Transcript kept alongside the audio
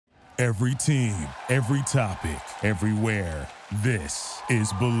Every team, every topic, everywhere. This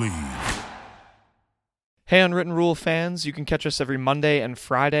is Believe. Hey, Unwritten Rule fans, you can catch us every Monday and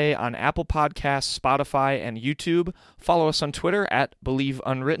Friday on Apple Podcasts, Spotify, and YouTube. Follow us on Twitter at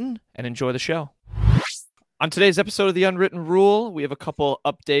BelieveUnwritten and enjoy the show. On today's episode of The Unwritten Rule, we have a couple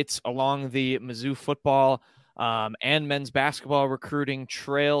updates along the Mizzou football and men's basketball recruiting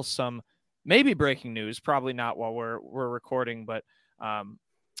trail. Some maybe breaking news, probably not while we're recording, but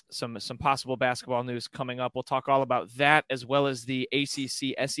some possible basketball news coming up. We'll talk all about that, as well as the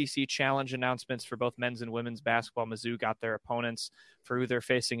ACC SEC challenge announcements for both men's and women's basketball. Mizzou got their opponents for who they're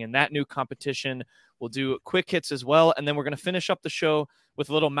facing in that new competition. We'll do quick hits as well, and then we're going to finish up the show with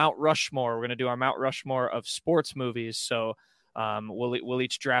a little Mount Rushmore. We're going to do our Mount Rushmore of sports movies. So we'll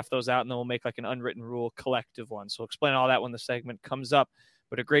each draft those out, and then we'll make like an Unwritten Rule collective one. So we'll explain all that when the segment comes up.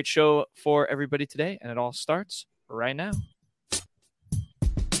 But a great show for everybody today, and it all starts right now.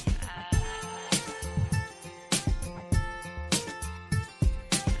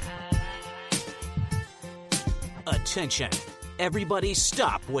 Attention. Everybody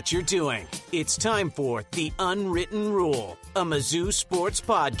stop what you're doing. It's time for The Unwritten Rule, a Mizzou sports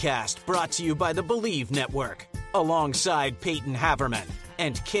podcast brought to you by the Believe Network, alongside Payton Haverman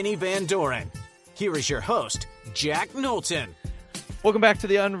and Kenny Van Doren. Here is your host, Jack Knowlton. Welcome back to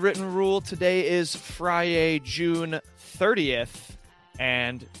The Unwritten Rule. Today is Friday, June 30th,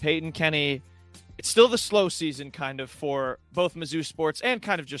 and Payton, Kenny, it's still the slow season kind of for both Mizzou sports and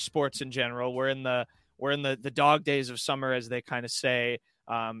kind of just sports in general. We're in the dog days of summer, as they kind of say.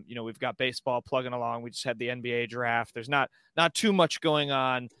 We've got baseball plugging along. We just had the NBA draft. There's not too much going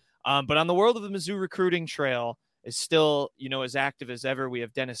on. But on the world of the Mizzou recruiting trail is still, as active as ever. We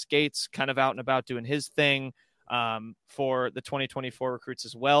have Dennis Gates kind of out and about doing his thing for the 2024 recruits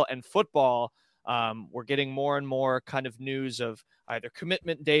as well. And football, we're getting more and more kind of news of either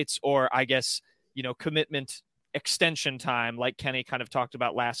commitment dates or, I guess, commitment extension time, like Kenny kind of talked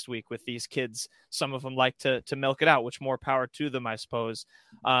about last week with these kids. Some of them like to milk it out, which more power to them, I suppose.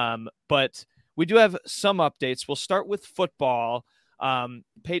 But we do have some updates. We'll start with football.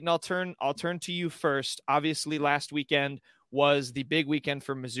 Payton, I'll turn to you first. Obviously, last weekend was the big weekend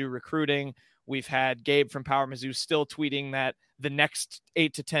for Mizzou recruiting. We've had Gabe from Power Mizzou still tweeting that the next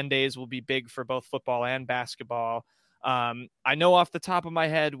 8 to 10 days will be big for both football and basketball. I know off the top of my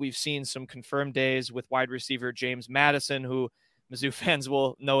head, we've seen some confirmed days with wide receiver James Madison, who Mizzou fans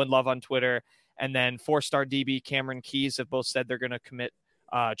will know and love on Twitter. And then 4-star DB Cameron Keys have both said they're going to commit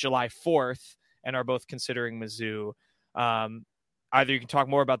July 4th and are both considering Mizzou. Either you can talk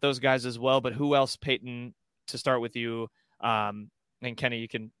more about those guys as well, but who else, Payton, to start with you? And Kenny,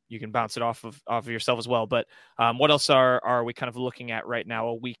 you can bounce it off of yourself as well. But what else are we kind of looking at right now,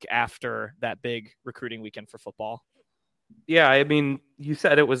 a week after that big recruiting weekend for football? Yeah, I mean, you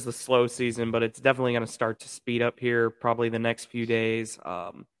said it was the slow season, but it's definitely going to start to speed up here probably the next few days.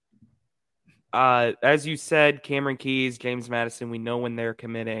 As you said, Cameron Keys, James Madison, we know when they're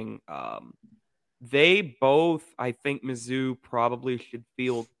committing. They both, I think Mizzou probably should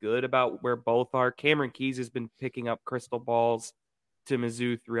feel good about where both are. Cameron Keys has been picking up crystal balls to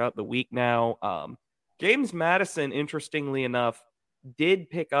Mizzou throughout the week now. James Madison, interestingly enough, did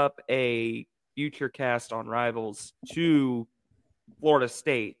pick up a future cast on Rivals to Florida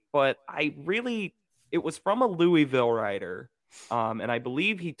State, but it was from a Louisville writer, and I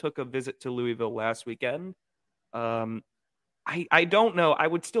believe he took a visit to Louisville last weekend. I don't know. I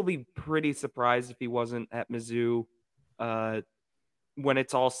would still be pretty surprised if he wasn't at Mizzou when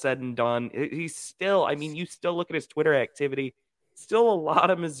it's all said and done. He's still, you still look at his Twitter activity, still a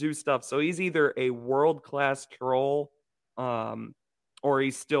lot of Mizzou stuff, so he's either a world-class troll or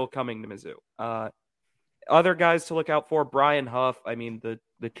he's still coming to Mizzou. Other guys to look out for, Brian Huff. The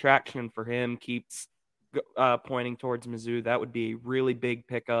traction for him keeps pointing towards Mizzou. That would be a really big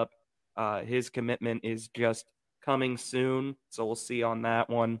pickup. His commitment is just coming soon, so we'll see on that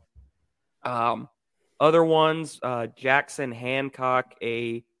one. Other ones, Jackson Hancock,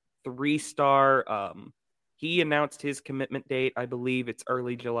 a 3-star. He announced his commitment date. I believe it's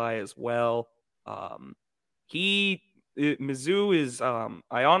early July as well. Mizzou is,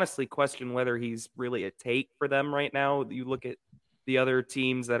 I honestly question whether he's really a take for them right now. You look at the other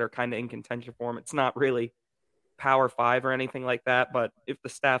teams that are kind of in contention for him. It's not really Power 5 or anything like that, but if the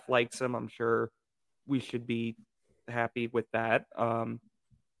staff likes him, I'm sure we should be happy with that.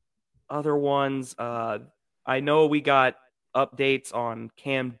 Other ones, I know we got updates on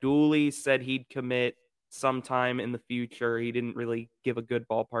Cam Dooley, said he'd commit sometime in the future. He didn't really give a good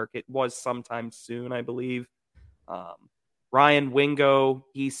ballpark. It was sometime soon, I believe. Ryan Wingo,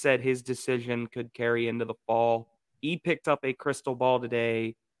 he said his decision could carry into the fall. He picked up a crystal ball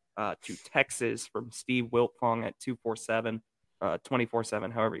today to Texas from Steve Wiltfong at 247,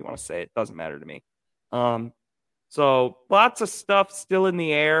 24/7, however you want to say it. Doesn't matter to me. So lots of stuff still in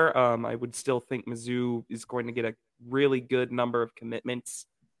the air. I would still think Mizzou is going to get a really good number of commitments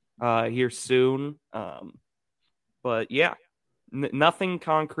here soon. But yeah, nothing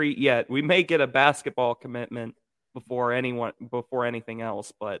concrete yet. We may get a basketball commitment before anything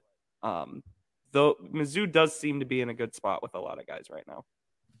else, but though Mizzou does seem to be in a good spot with a lot of guys right now.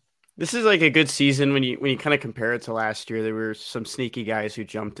 This is like a good season when you kind of compare it to last year. There were some sneaky guys who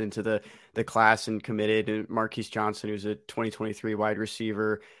jumped into the class and committed. And Marquise Johnson, who's a 2023 wide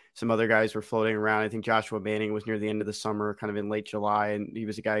receiver. Some other guys were floating around. I think Joshua Manning was near the end of the summer, kind of in late July, and he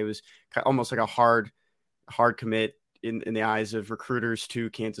was a guy who was almost like a hard commit in the eyes of recruiters to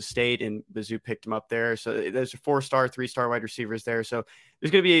Kansas State, and Mizzou picked him up there. So there's a 4-star, 3-star wide receivers there. So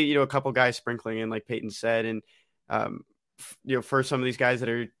there's going to be a couple guys sprinkling in, like Payton said, and for some of these guys that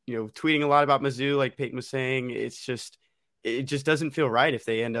are tweeting a lot about Mizzou, like Payton was saying, it just doesn't feel right if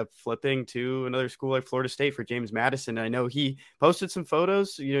they end up flipping to another school like Florida State for James Madison. And I know he posted some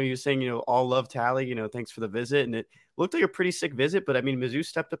photos. He was saying all love Tally. Thanks for the visit, and it looked like a pretty sick visit. But I mean, Mizzou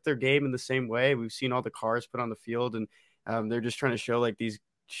stepped up their game in the same way. We've seen all the cars put on the field, and they're just trying to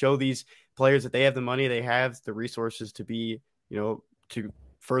show these players that they have the money, they have the resources to be to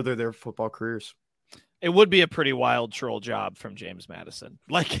further their football careers. It would be a pretty wild troll job from James Madison.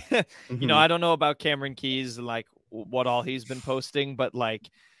 Like, I don't know about Cameron Keys and like what all he's been posting, but like,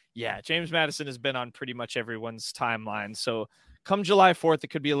 yeah, James Madison has been on pretty much everyone's timeline. So come July 4th, it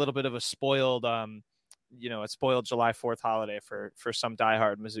could be a little bit of a spoiled, a spoiled July 4th holiday for some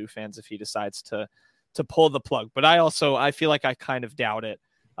diehard Mizzou fans if he decides to pull the plug. But I feel like I kind of doubt it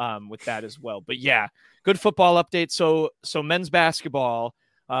with that as well. But yeah, good football update. So men's basketball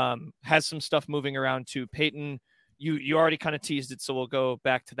has some stuff moving around too. Payton, you already kind of teased it, so we'll go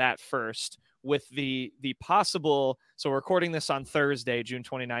back to that first with the possible. So we're recording this on Thursday, June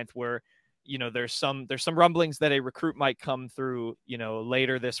 29th, where there's some rumblings that a recruit might come through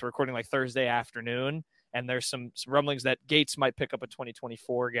later this. We're recording like Thursday afternoon, and there's some rumblings that Gates might pick up a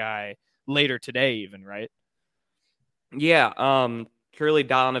 2024 guy later today, even, right? Yeah. Curly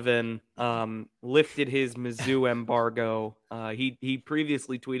Donovan lifted his Mizzou embargo. He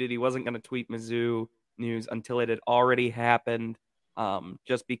previously tweeted he wasn't going to tweet Mizzou news until it had already happened,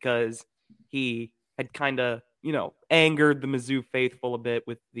 just because he had kind of, angered the Mizzou faithful a bit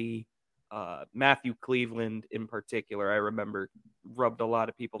with the Matthew Cleveland in particular. I remember rubbed a lot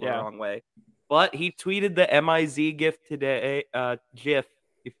of people the wrong way. But he tweeted the MIZ GIF today, GIF,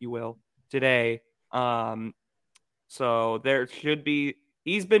 if you will, today. So there should be,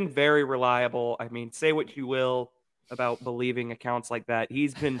 he's been very reliable. I mean, say what you will about believing accounts like that.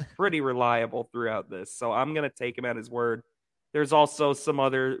 He's been pretty reliable throughout this. So I'm going to take him at his word. There's also some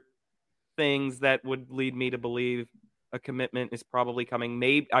other things that would lead me to believe a commitment is probably coming.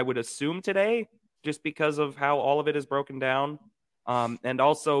 Maybe I would assume today, just because of how all of it is broken down. And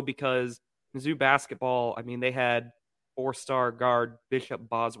also because Mizzou basketball, I mean, they had 4-star guard Bishop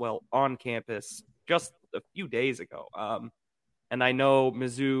Boswell on campus just a few days ago. And I know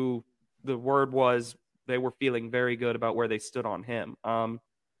Mizzou, the word was they were feeling very good about where they stood on him.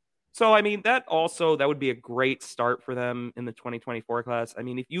 So, I mean, that would be a great start for them in the 2024 class. I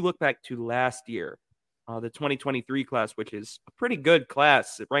mean, if you look back to last year, the 2023 class, which is a pretty good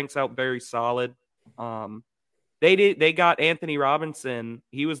class, it ranks out very solid. They got Anthony Robinson.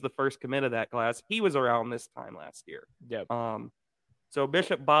 He was the first commit of that class. He was around this time last year. Yep. So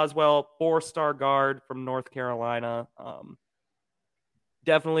Bishop Boswell, 4-star guard from North Carolina,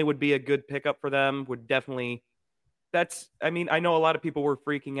 definitely would be a good pickup for them. I know a lot of people were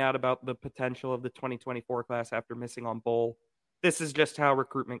freaking out about the potential of the 2024 class after missing on bowl. This is just how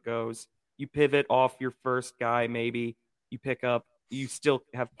recruitment goes. You pivot off your first guy, maybe you still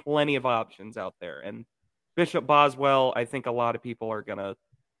have plenty of options out there. And Bishop Boswell, I think a lot of people are going to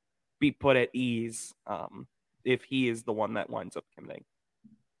be put at ease if he is the one that winds up committing.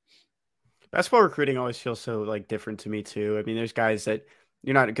 Basketball recruiting always feels so different to me too. I mean, there's guys that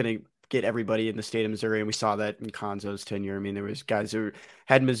you're not going to get everybody in the state of Missouri, and we saw that in Konzo's tenure. I mean, there was guys who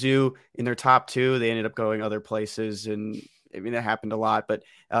had Mizzou in their top 2. They ended up going other places, and I mean, that happened a lot. But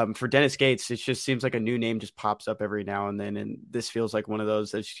for Dennis Gates, it just seems like a new name just pops up every now and then, and this feels like one of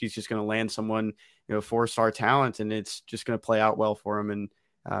those that he's just going to land someone, 4-star talent, and it's just going to play out well for him. And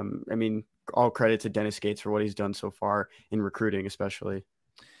I mean, all credit to Dennis Gates for what he's done so far in recruiting, especially.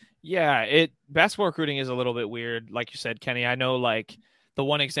 Yeah, basketball recruiting is a little bit weird, like you said, Kenny. I know, the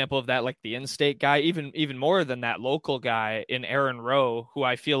one example of that, the in-state guy, even more than that local guy in Aaron Rowe, who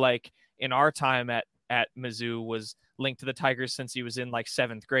I feel like in our time at at Mizzou, was linked to the Tigers since he was in like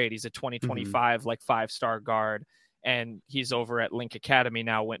 7th grade. He's a 2025 like 5-star guard, and he's over at Link Academy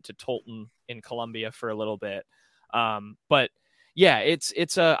now, went to Tolton in Columbia for a little bit. But yeah,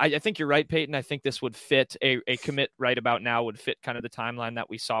 I think you're right, Payton. I think this would fit a commit right about now would fit kind of the timeline that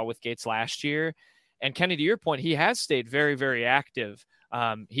we saw with Gates last year. And Kenny, to your point, he has stayed very, very active.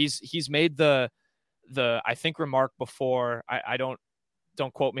 He's made the I think remark before, I don't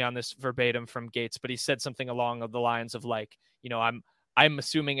quote me on this verbatim from Gates, but he said something along the lines of like, I'm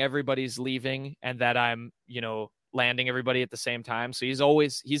assuming everybody's leaving and that I'm, landing everybody at the same time. So he's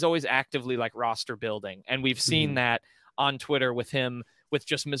always actively like roster building. And we've seen that on Twitter with him, with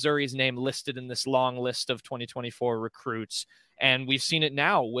just Missouri's name listed in this long list of 2024 recruits. And we've seen it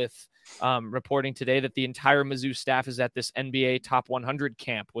now with reporting today that the entire Mizzou staff is at this NBA top 100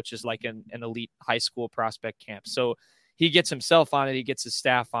 camp, which is like an elite high school prospect camp. So he gets himself on it. He gets his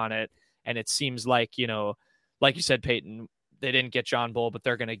staff on it. And it seems like, like you said, Payton, they didn't get John Bull, but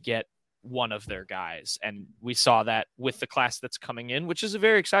they're going to get one of their guys. And we saw that with the class that's coming in, which is a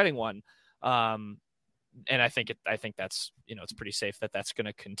very exciting one. And I think that's, it's pretty safe that that's going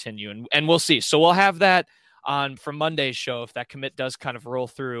to continue, and we'll see. So we'll have that on from Monday's show. If that commit does kind of roll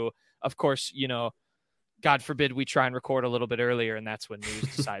through, of course, God forbid we try and record a little bit earlier and that's when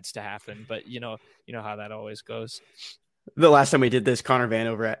news decides to happen. But you know how that always goes. The last time we did this, Connor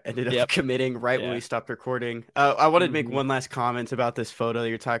Vanover ended up committing when we stopped recording. I wanted to make one last comment about this photo that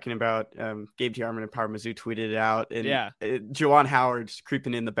you're talking about. Gabe Jarman and Power Mizzou tweeted it out. And Juwan Howard's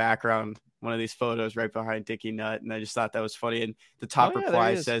creeping in the background, one of these photos right behind Dickie Nutt. And I just thought that was funny. And the top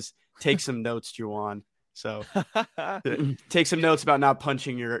reply says, "Take some notes, Juwan." So take some notes about not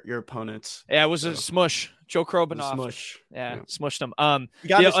punching your opponents. Yeah, it was a smush. Joe Krobanoff. Smush. Yeah, smushed him. You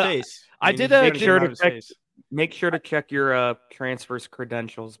got his face. Make sure to check your transfers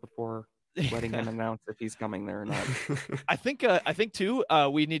credentials before letting him announce if he's coming there or not. I think too.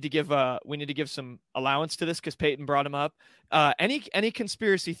 We need to give some allowance to this because Payton brought him up. Any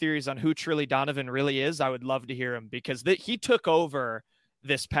conspiracy theories on who Trilly Donovan really is? I would love to hear him because he took over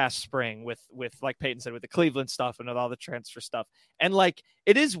this past spring with like Payton said, with the Cleveland stuff and with all the transfer stuff. And like,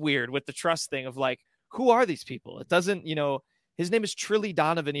 it is weird with the trust thing of like, who are these people? It doesn't, his name is Trilly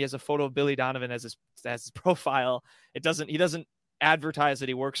Donovan. He has a photo of Billy Donovan as his profile. He doesn't advertise that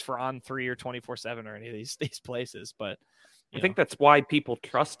he works for On3 or 24/7 or any of these places, but I think that's why people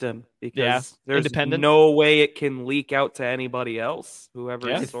trust him, because there's independent. No way it can leak out to anybody else,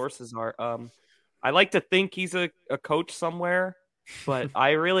 whoever his sources are. I like to think he's a coach somewhere, but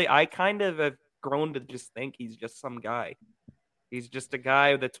I kind of have grown to just think he's just some guy. He's just a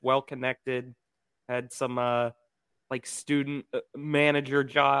guy that's well connected, had some like student manager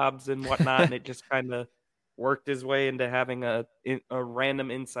jobs and whatnot, and it just kind of worked his way into having a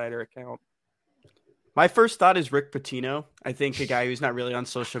random insider account. My first thought is Rick Pitino. I think a guy who's not really on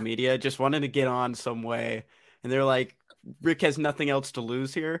social media, just wanted to get on some way. And they're like, Rick has nothing else to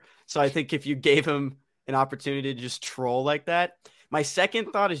lose here. So I think if you gave him an opportunity to just troll like that. My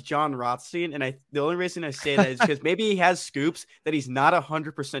second thought is John Rothstein. And the only reason I say that is because maybe he has scoops that he's not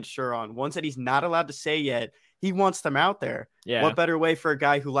 100% sure on, ones that he's not allowed to say yet. He wants them out there. Yeah. What better way for a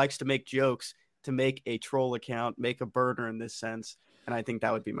guy who likes to make jokes to make a troll account, make a burner in this sense? And I think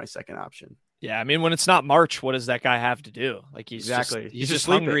that would be my second option. Yeah, I mean, when it's not March, what does that guy have to do? Like he's just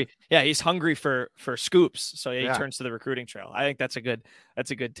hungry. Yeah, he's hungry for scoops. So he turns to the recruiting trail. I think that's a good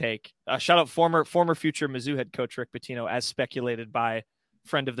take. Shout out former future Mizzou head coach Rick Pitino, as speculated by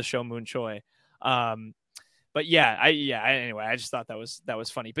friend of the show Moon Choi. But anyway, I just thought that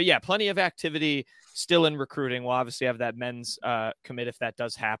was funny. But yeah, plenty of activity still in recruiting. We'll obviously have that men's commit if that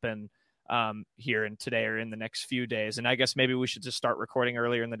does happen here and today or in the next few days. And I guess maybe we should just start recording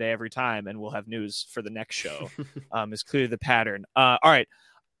earlier in the day every time, and we'll have news for the next show. Is clearly the pattern. All right,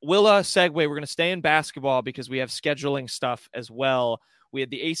 we'll segue. We're going to stay in basketball because we have scheduling stuff as well. We had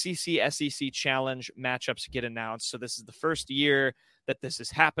the ACC SEC Challenge matchups get announced. So this is the first year that this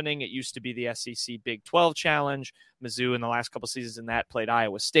is happening. It used to be the SEC Big 12 Challenge. Mizzou in the last couple seasons in that played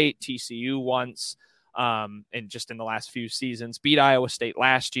Iowa State, TCU once, and just in the last few seasons beat Iowa State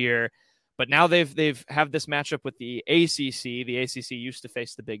last year. But now they've have this matchup with the ACC. The ACC used to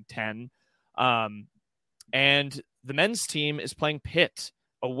face the Big 10. And the men's team is playing Pitt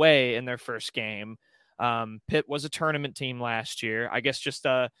away in their first game. Pitt was a tournament team last year. I guess just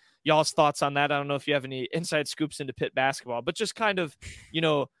y'all's thoughts on that. I don't know if you have any inside scoops into Pitt basketball, but just kind of,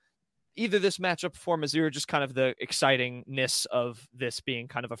 either this matchup for Mizzou or just kind of the excitingness of this being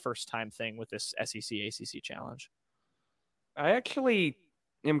kind of a first-time thing with this SEC ACC challenge. I actually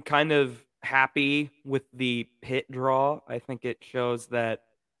am kind of happy with the Pitt draw. I think it shows that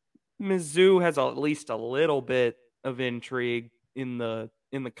Mizzou has at least a little bit of intrigue in the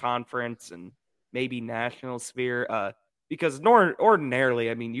conference and maybe national sphere. Because ordinarily,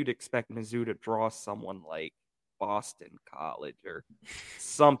 I mean, you'd expect Mizzou to draw someone like Boston College or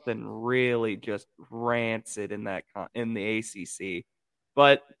something really just rancid in the ACC.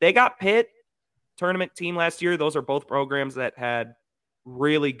 But they got Pitt, tournament team last year. Those are both programs that had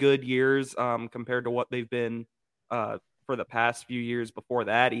really good years compared to what they've been for the past few years before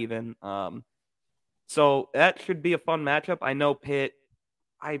that even. So that should be a fun matchup. I know Pitt,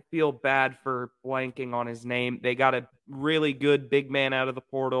 I feel bad for blanking on his name. They got a really good big man out of the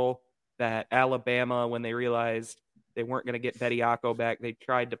portal that Alabama, when they realized they weren't going to get Bediako back, they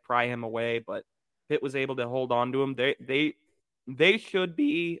tried to pry him away, but Pitt was able to hold on to him. They should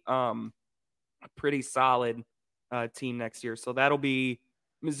be a pretty solid team next year. So that'll be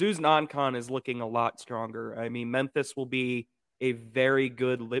Mizzou's non-con is looking a lot stronger. I mean, Memphis will be a very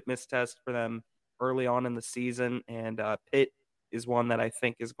good litmus test for them early on in the season, and Pitt is one that I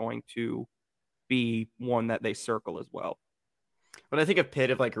think is going to be one that they circle as well. When I think of Pitt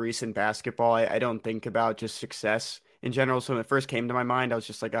of like recent basketball, I don't think about just success in general. So when it first came to my mind, I was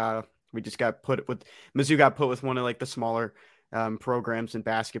just like, we just got put with Mizzou got put with one of like the smaller programs in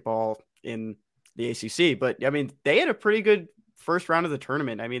basketball in the ACC. But I mean, they had a pretty good first round of the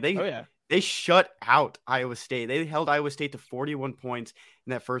tournament. I mean, they shut out Iowa State. They held Iowa State to 41 points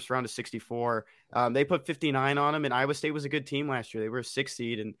in that first round of 64. They put 59 on them, and Iowa State was a good team last year. They were a 6th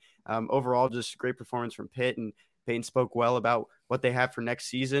seed, and overall, just great performance from Pitt. And Payton spoke well about what they have for next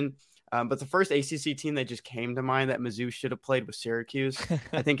season. But the first ACC team that just came to mind that Mizzou should have played was Syracuse.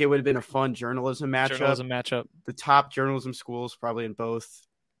 I think it would have been a fun journalism matchup. The top journalism schools probably in both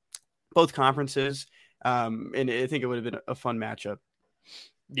conferences. And I think it would have been a fun matchup.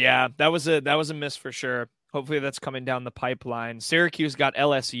 Yeah, that was a miss for sure. Hopefully that's coming down the pipeline. Syracuse got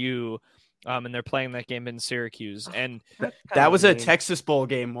LSU, and they're playing that game in Syracuse. And that was a Texas Bowl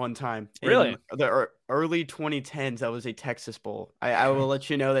game one time. Really? In the early 2010s, that was a Texas Bowl. I will let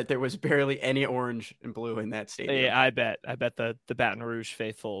you know that there was barely any orange and blue in that stadium. Yeah, I bet the Baton Rouge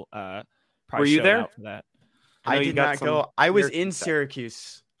faithful probably were you there for that. I did not go. I was in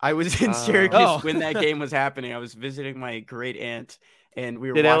Syracuse. When that game was happening. I was visiting my great aunt, and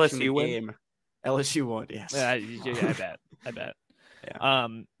we were watching the game. LSU won, yes. Yeah, I bet. Yeah.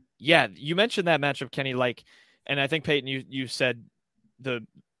 Yeah, you mentioned that matchup, Kenny. Like, and I think Payton, you said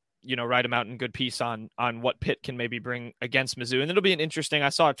write them out in good piece on what Pitt can maybe bring against Mizzou, and it'll be an interesting. I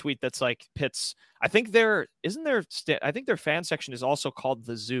saw a tweet that's like Pitt's. I think their fan section is also called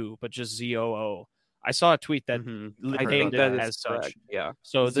the Zoo, but just ZOO. I saw a tweet that named it as such. Yeah.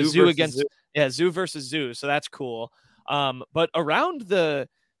 So the Zoo against Zoo versus Zoo. So that's cool. But around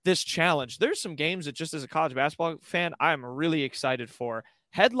this challenge, there's some games that just as a college basketball fan, I'm really excited for.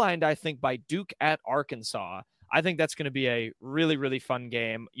 Headlined, I think, by Duke at Arkansas. I think that's going to be a really, really fun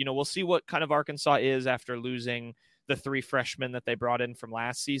game. We'll see what kind of Arkansas is after losing the 3 freshmen that they brought in from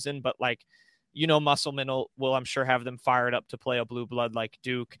last season. But Musselman will I'm sure have them fired up to play a blue blood like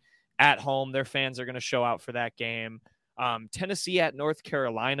Duke at home. Their fans are going to show out for that game. Tennessee at North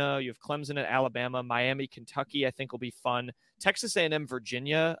Carolina. You have Clemson at Alabama. Miami, Kentucky, I think will be fun. Texas A&M,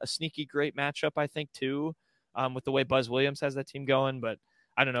 Virginia, a sneaky great matchup, I think, too, with the way Buzz Williams has that team going. But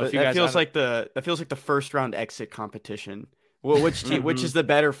I don't know if you guys. That feels like the first round exit competition. Well, which team? Which is the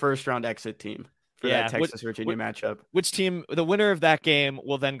better first round exit team for that Texas Virginia matchup? Which team? The winner of that game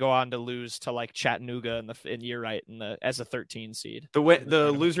will then go on to lose to like Chattanooga as a 13 seed. The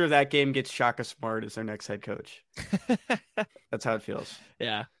loser of that game gets Shaka Smart as their next head coach. That's how it feels.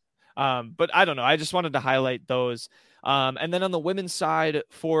 Yeah. But I don't know. I just wanted to highlight those. And then on the women's side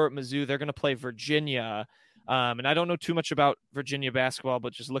for Mizzou, they're going to play Virginia. And I don't know too much about Virginia basketball,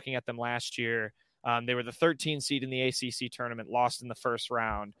 but just looking at them last year, they were the 13 seed in the ACC tournament, lost in the first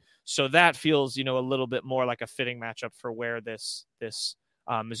round. So that feels, a little bit more like a fitting matchup for where this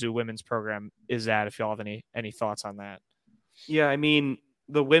Mizzou women's program is at. If y'all have any thoughts on that. Yeah, I mean,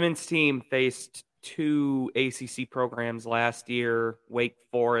 the women's team faced 2 ACC programs last year, Wake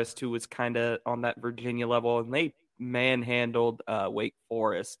Forest, who was kind of on that Virginia level, and they manhandled Wake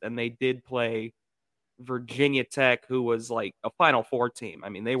Forest, and they did play Virginia Tech, who was like a Final Four team. I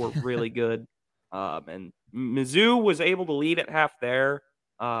mean, they were really good. And Mizzou was able to lead at half there,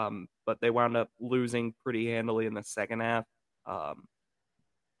 but they wound up losing pretty handily in the second half.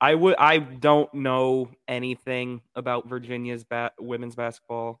 I don't know anything about Virginia's women's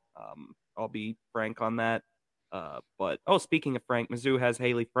basketball. I'll be frank on that. But speaking of Frank, Mizzou has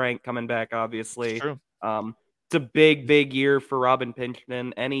Haley Frank coming back, obviously. It's true. It's a big year for Robin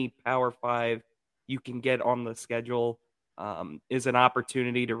Pinchton. Any Power 5 you can get on the schedule is an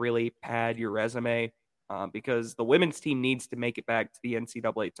opportunity to really pad your resume because the women's team needs to make it back to the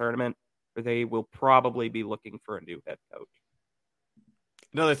NCAA tournament, or they will probably be looking for a new head coach.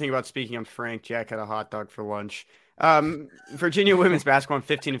 Another thing about speaking on Frank, Jack had a hot dog for lunch. Virginia women's basketball won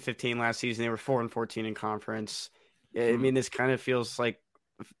 15-15 last season. They were 4-14 in conference. I mean, this kind of feels like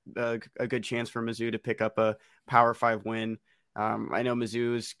a good chance for Mizzou to pick up a Power 5 win. I know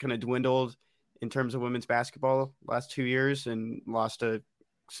Mizzou has kind of dwindled in terms of women's basketball last 2 years and lost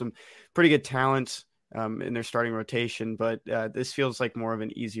some pretty good talent in their starting rotation. But this feels like more of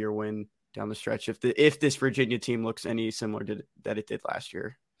an easier win down the stretch if this Virginia team looks any similar to that it did last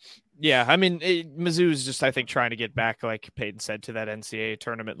year. Yeah, I mean, Mizzou's just, I think, trying to get back, like Payton said, to that NCAA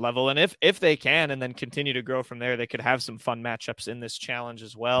tournament level. And if they can and then continue to grow from there, they could have some fun matchups in this challenge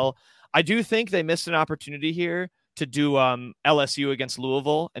as well. I do think they missed an opportunity here to do LSU against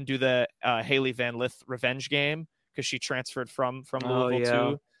Louisville and do the Haley Van Lith revenge game because she transferred from Louisville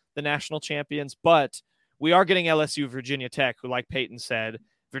to the national champions. But we are getting LSU Virginia Tech, who, like Payton said,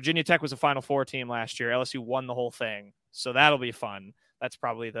 Virginia Tech was a Final Four team last year. LSU won the whole thing. So that'll be fun. That's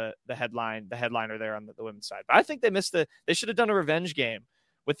probably the headliner there on the women's side. But I think they should have done a revenge game.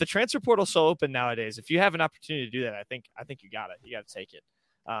 With the transfer portal so open nowadays, if you have an opportunity to do that, I think you got to take it.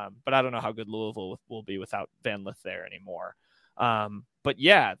 But I don't know how good Louisville will be without Van Lith there anymore. But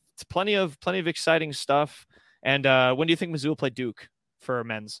yeah, it's plenty of exciting stuff. And when do you think Mizzou will play Duke for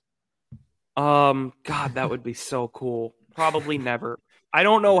men's? God, that would be so cool. Probably never. I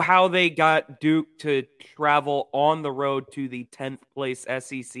don't know how they got Duke to travel on the road to the 10th place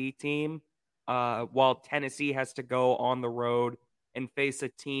SEC team, while Tennessee has to go on the road and face a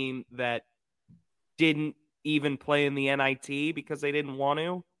team that didn't even play in the NIT because they didn't want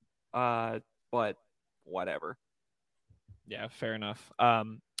to. But whatever. Yeah, fair enough.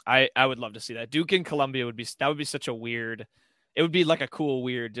 I would love to see that. Duke and Columbia would be such a weird. It would be like a cool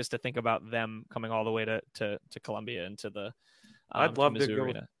weird just to think about them coming all the way to Columbia and to the. I'd love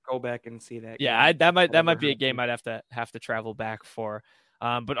to go back and see that. Yeah, that might be a game I'd have to travel back for.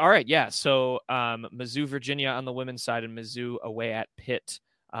 But all right, yeah. So Mizzou, Virginia on the women's side, and Mizzou away at Pitt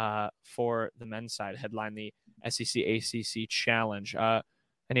for the men's side headline the SEC ACC Challenge.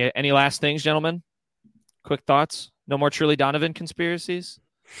 Any last things, gentlemen? Quick thoughts. No more Truly Donovan conspiracies.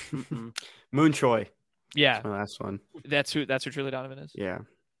 Moon Choi. Yeah, that's my last one. That's who Truly Donovan is. Yeah,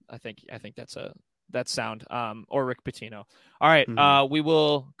 I think that's sound. Or Rick Pitino. All right, we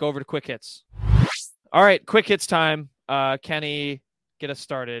will go over to quick hits. All right, quick hits time. Kenny, get us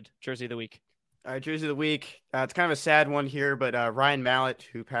started. Jersey of the week. All right, Jersey of the week. It's kind of a sad one here, but Ryan Mallett,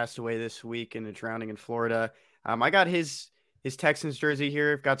 who passed away this week in a drowning in Florida. I got his Texans jersey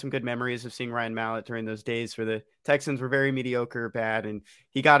here. I've got some good memories of seeing Ryan Mallett during those days where the Texans were very mediocre, bad, and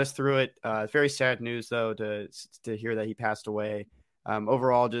he got us through it. Very sad news, though, to hear that he passed away.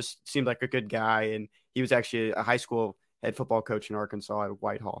 Overall, just seemed like a good guy, and he was actually a high school head football coach in Arkansas at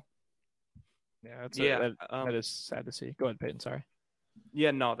Whitehall. Yeah, that is sad to see. Go ahead, Peyton. Sorry.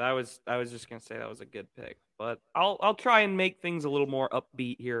 Yeah, no, I was just gonna say that was a good pick, but I'll try and make things a little more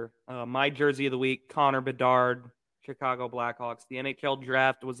upbeat here. My jersey of the week: Connor Bedard, Chicago Blackhawks. The NHL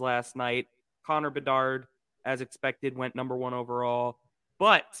draft was last night. Connor Bedard, as expected, went number 1 overall.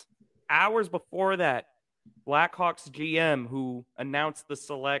 But hours before that, Blackhawks GM, who announced the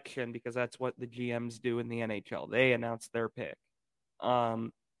selection, because that's what the GMs do in the NHL, they announced their pick.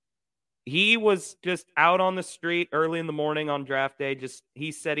 He was just out on the street early in the morning on draft day.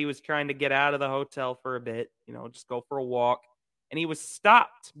 He said he was trying to get out of the hotel for a bit, just go for a walk. And he was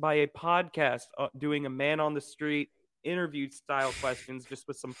stopped by a podcast doing a man on the street interview style questions, just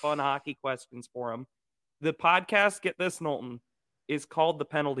with some fun hockey questions for him. The podcast, get this, Knowlton, is called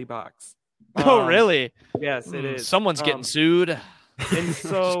The Box. Oh, really? Yes, it is. Someone's getting sued.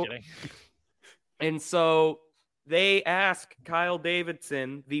 And so they ask Kyle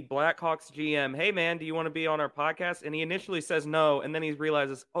Davidson, the Blackhawks GM, hey, man, do you want to be on our podcast? And he initially says no, and then he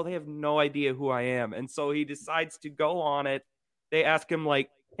realizes, they have no idea who I am. And so he decides to go on it. They ask him, like,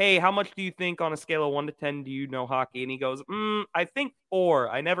 hey, how much do you think on a scale of 1 to 10 do you know hockey? And he goes, I think 4.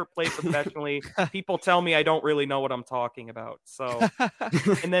 I never played professionally. People tell me I don't really know what I'm talking about. So,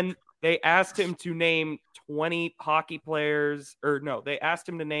 and then they asked him to name 20 hockey players, they asked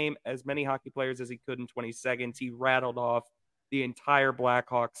him to name as many hockey players as he could in 20 seconds. He rattled off the entire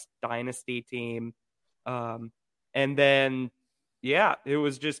Blackhawks dynasty team. And then, it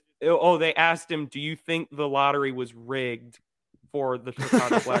was just, they asked him, do you think the lottery was rigged for the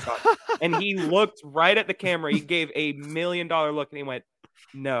Chicago Blackhawks? And he looked right at the camera. He gave a $1 million look and he went,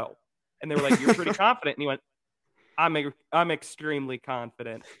 no. And they were like, you're pretty confident. And he went, I'm extremely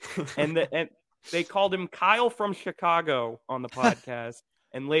confident. And They called him Kyle from Chicago on the podcast,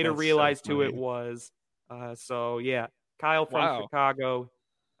 and later realized who it was. So yeah, Kyle from Chicago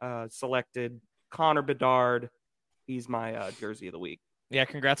selected Connor Bedard. He's my jersey of the week. Yeah,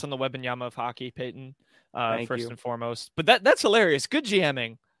 congrats on the Wembanyama of hockey, Payton. Thank first you. and foremost. But that's hilarious. Good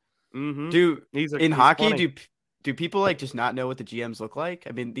GMing. Mm-hmm. In hockey, do people like just not know what the GMs look like?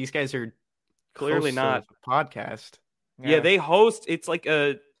 I mean, these guys are clearly not a podcast. Yeah, they host. It's like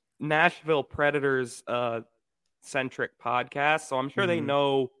a Nashville Predators centric podcast, so I'm sure they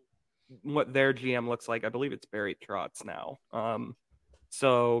know what their GM looks like. I believe it's Barry Trotz now.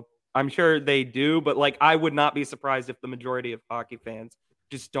 So I'm sure they do, but like I would not be surprised if the majority of hockey fans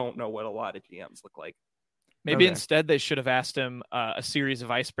just don't know what a lot of GMs look like. Maybe instead they should have asked him a series of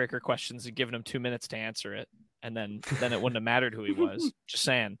icebreaker questions and given him 2 minutes to answer it, and then it wouldn't have mattered who he was. Just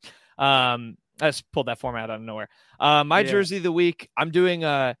saying. I just pulled that format out of nowhere. My jersey of the week, I'm doing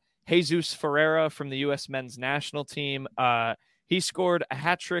Jesus Ferreira from the U.S. men's national team. He scored a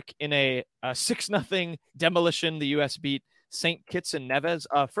hat trick in a 6-0 demolition. The U.S. beat St. Kitts and Nevis.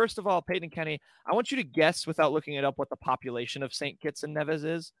 First of all, Peyton Kenny, I want you to guess without looking it up what the population of St. Kitts and Nevis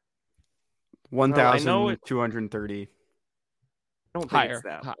is. 1,230. I don't think Higher. it's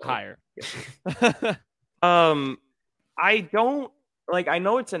that Higher. I don't like. I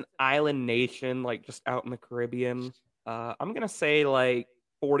know it's an island nation, like just out in the Caribbean. I'm gonna say like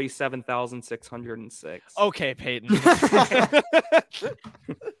 47,606. Okay, Peyton. All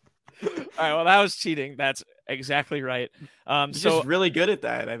right, well, that was cheating. That's exactly right. He's just really good at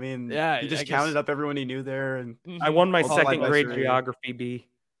that. I mean, he just counted up everyone he knew there, and I won my second grade geography B.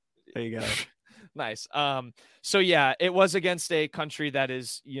 There you go. Nice. So yeah, it was against a country that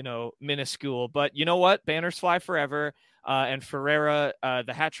is, minuscule, but you know what? Banners fly forever. And Ferreira,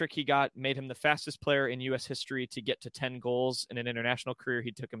 the hat trick he got made him the fastest player in U.S. history to get to 10 goals in an international career.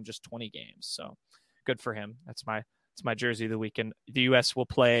 He took him just 20 games. So good for him. That's my jersey of the week. And the U.S. will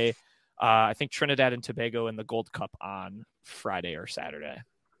play, I think, Trinidad and Tobago in the Gold Cup on Friday or Saturday.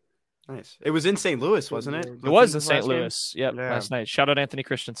 Nice. It was in St. Louis, wasn't it? It was in St. Louis. Yep, last night. Shout out Anthony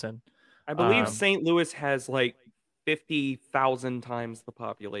Christensen. I believe St. Louis has like 50,000 times the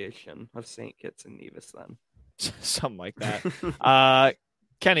population of St. Kitts and Nevis then. Something like that.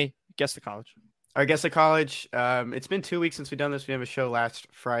 Kenny, guess the college. Our guess the college. It's been 2 weeks since we've done this. We have a show last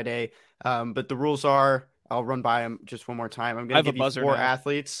Friday. But the rules are, I'll run by them just one more time. I'm going to give you 4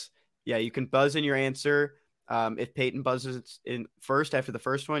 athletes. Yeah, you can buzz in your answer. If Peyton buzzes in first after the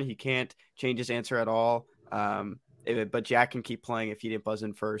first one, he can't change his answer at all. But Jack can keep playing if he didn't buzz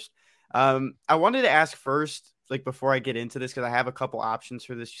in first. I wanted to ask first, like before I get into this, because I have a couple options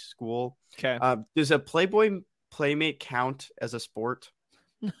for this school. Okay. Does a Playboy Playmate count as a sport?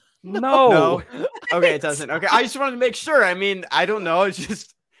 No. Okay, it doesn't. Okay, I just wanted to make sure. I mean, I don't know. It's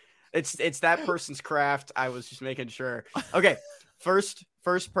just it's that person's craft. I was just making sure. Okay, first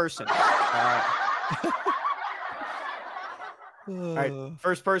person. All right,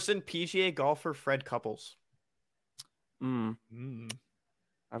 first person, PGA golfer Fred Couples.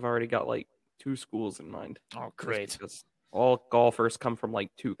 I've already got like 2 schools in mind. Oh, great. All golfers come from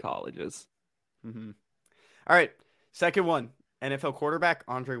like 2 colleges. All right. Second one, NFL quarterback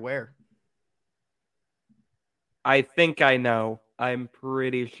Andre Ware. I think I know. I'm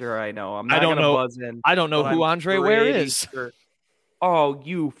pretty sure I know. I'm not going to buzz in. I don't know who Andre Ware is. Sure. Oh,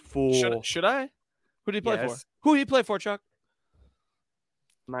 you fool. Should I? Who did he play for? Who did he play for, Chuck?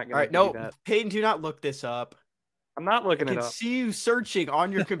 I'm not going to All right, do no, that. Peyton, do not look this up. I'm not looking it up. I can see you searching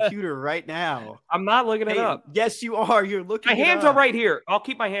on your computer right now. I'm not looking it up. Yes, you are. You're looking. My hands are right here. I'll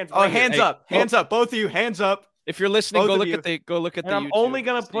keep my hands. Hands up. Hands up. Both of you. Hands up. If you're listening, go look at the I'm YouTube. only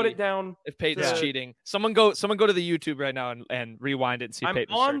gonna put it down. If Peyton's cheating, someone go to the YouTube right now and rewind it and see.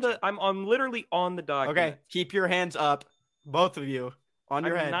 I'm literally on the document. Okay, keep your hands up, both of you, on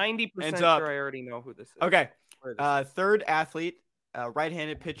your head. 90% sure I already know who this is. Okay. Third athlete,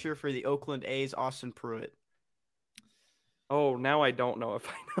 right-handed pitcher for the Oakland A's, Austin Pruitt. Oh, now I don't know if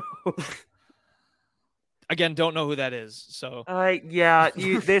I know. Again, don't know who that is. So.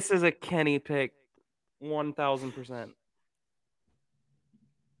 This is a Kenny pick, 1,000%.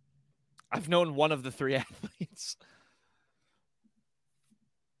 I've known one of the 3 athletes.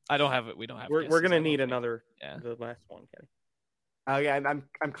 I don't have it. We don't have. We're gonna need another. Yeah. The last one, Kenny. Okay, I'm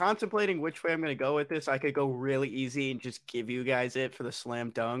contemplating which way I'm gonna go with this. I could go really easy and just give you guys it for the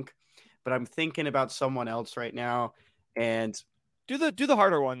slam dunk, but I'm thinking about someone else right now. And do the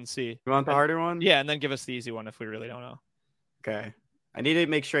harder one and see. You want the harder one? Yeah, and then give us the easy one if we really don't know. Okay. I need to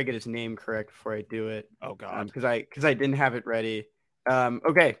make sure I get his name correct before I do it. Oh God. Because I didn't have it ready.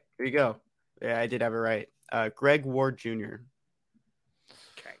 Okay, here you go. Yeah, I did have it right. Greg Ward Jr.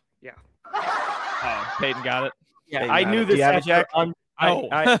 Okay. Yeah. Oh, Payton got it. Yeah, I knew this after.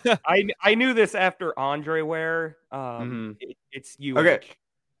 I knew this after Andre Ware. It's UH. Okay.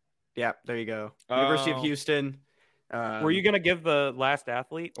 Yeah, there you go. University of Houston. Were you gonna give the last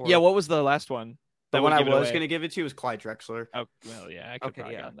athlete? Or? Yeah. What was the last one? The one I was going to give it to was Clyde Drexler. Oh, well, yeah, I could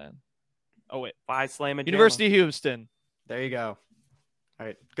probably got that. Oh wait, 5 slam and University of Houston. There you go. All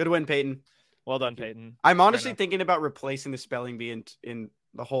right, good win, Payton. Well done, Payton. I'm honestly thinking about replacing the spelling bee in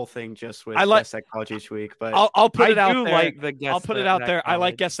the whole thing just with guest psychology each week, but I'll put it out there. I'll put it out there. I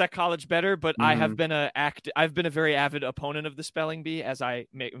like guess that college better, but I've been a very avid opponent of the spelling bee, as it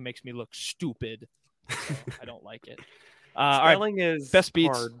makes me look stupid. I don't like it. Spelling is best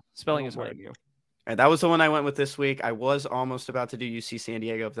beats. Hard. Spelling is hard. And that was the one I went with this week. I was almost about to do UC San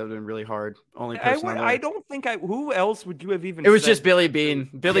Diego, if that would have been really hard. Only person I don't think who else would you have even? It was just Billy Bean.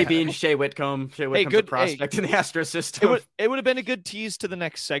 Billy Bean, Shea Whitcomb. Shea Whitcomb's a prospect in the Astro system. It would have been a good tease to the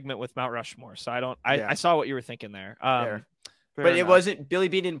next segment with Mount Rushmore. So I saw what you were thinking there. But it wasn't. Billy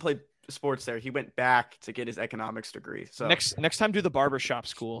Bean didn't play sports there. He went back to get his economics degree. So next time, do the barbershop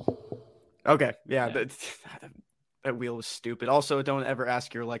school. Okay. Yeah. That wheel was stupid. Also, don't ever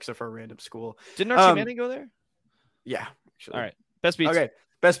ask your Alexa for a random school. Didn't Archie Manning go there? Yeah. Actually. All right. Best beats. Okay.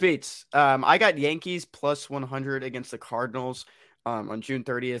 Best beats. I got Yankees plus 100 against the Cardinals on June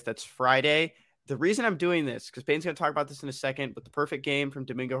 30th. That's Friday. The reason I'm doing this, because Payne's going to talk about this in a second, but the perfect game from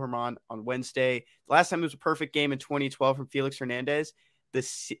Domingo Germán on Wednesday. The last time it was a perfect game in 2012 from Felix Hernandez. The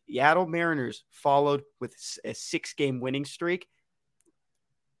Seattle Mariners followed with a 6-game winning streak.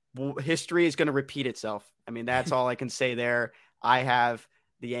 History is going to repeat itself. I mean, that's all I can say there. I have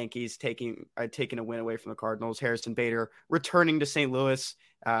the Yankees taking a win away from the Cardinals. Harrison Bader returning to St. Louis.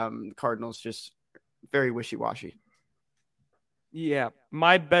 Cardinals just very wishy-washy. Yeah,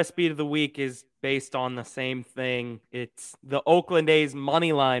 my best beat of the week is based on the same thing. It's the Oakland A's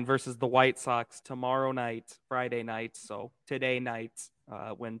money line versus the White Sox tomorrow night, Friday night. So today night,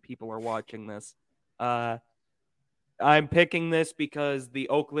 when people are watching this. I'm picking this because the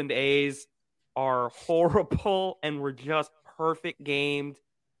Oakland A's are horrible and were just perfect gamed.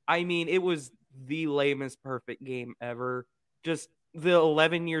 I mean, it was the lamest perfect game ever. Just the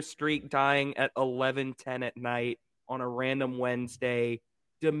 11-year streak dying at 11:10 at night on a random Wednesday.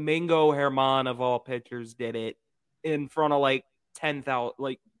 Domingo Germán, of all pitchers, did it in front of like 10,000,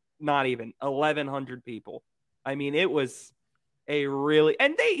 like not even 1,100 people. I mean, it was a really,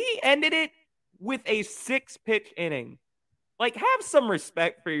 and he ended it with a 6-pitch inning. Like, have some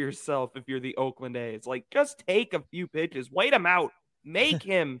respect for yourself if you're the Oakland A's. Like, just take a few pitches, wait him out, make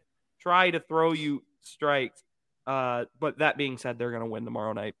him try to throw you strikes. But that being said, they're going to win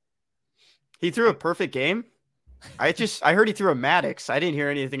tomorrow night. He threw a perfect game. I heard he threw a Maddox. I didn't hear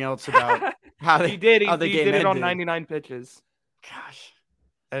anything else about how they did. How the he game did it ended. on 99 pitches. Gosh,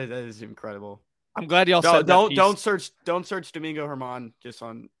 that is incredible. I'm glad y'all said don't search Domingo Germán just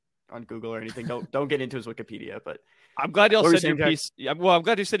on Google or anything. Don't get into his Wikipedia. But I'm glad y'all said your piece. Well, I'm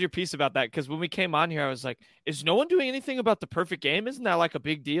glad you said your piece about that, because when we came on here, I was like, "Is no one doing anything about the perfect game? Isn't that like a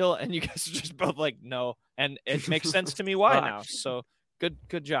big deal?" And you guys are just both like, "No," and it makes sense to me why now. So good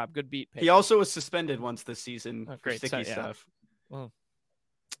job, good beat. Payton. He also was suspended once this season for sticky stuff. Well,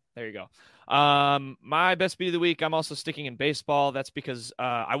 there you go. My best beat of the week, I'm also sticking in baseball. That's because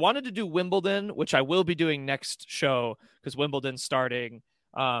I wanted to do Wimbledon, which I will be doing next show because Wimbledon's starting.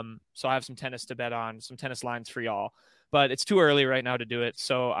 So I have some tennis to bet on, some tennis lines for y'all, but it's too early right now to do it.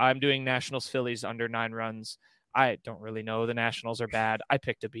 So I'm doing Nationals Phillies under 9 runs. I don't really know. The Nationals are bad. I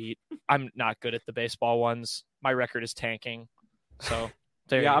picked a beat. I'm not good at the baseball ones. My record is tanking. So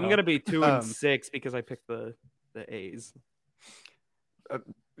there yeah, you I'm go. going to be 2-6 because I picked the A's.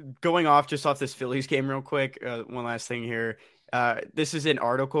 Going off this Phillies game real quick. One last thing here. This is an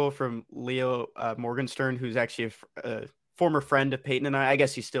article from Leo Morgenstern, who's actually a former friend of Payton and I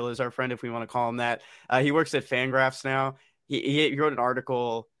guess he still is our friend if we want to call him that. He works at Fangraphs now. He wrote an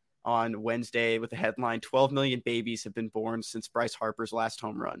article on Wednesday with the headline, 12 million babies have been born since Bryce Harper's last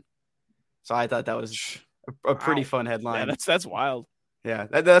home run. So I thought that was a pretty fun headline. Yeah, that's wild. Yeah,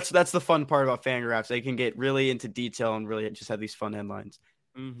 that's the fun part about Fangraphs. They can get really into detail and really just have these fun headlines.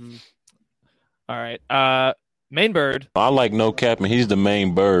 Mm-hmm. All right. Main bird. I like no cap, and he's the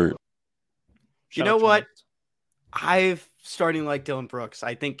main bird. You know what? I've starting to like Dillon Brooks.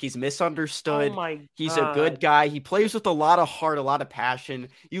 I think he's misunderstood. Oh my God. He's a good guy. He plays with a lot of heart, a lot of passion.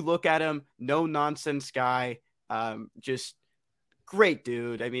 You look at him, no nonsense guy. Just great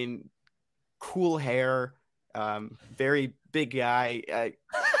dude. I mean, cool hair. Very big guy.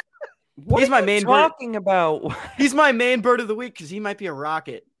 What he's are my you main talking about? He's my main bird of the week because he might be a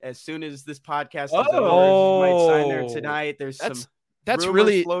Rocket as soon as this podcast is over. He might sign there tonight. That's rumors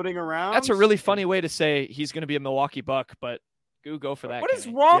really floating around. That's a really funny way to say he's going to be a Milwaukee Buck, but go for that. What is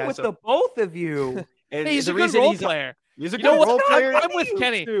Kenny. wrong with the both of you? And Hey, he's the a good reason role player. He's a You know good what? role player. I'm with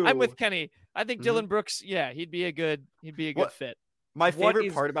Kenny. too. I'm with Kenny. I think Mhm. Dillon Brooks, yeah, he'd be a good fit. My What favorite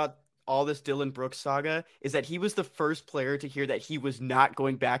is- part about all this Dillon Brooks saga is that he was the first player to hear that he was not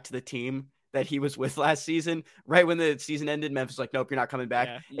going back to the team that he was with last season. Right when the season ended, Memphis was like, nope, you're not coming back.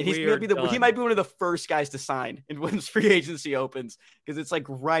 Yeah. And he might be one of the first guys to sign and when free agency opens, because it's like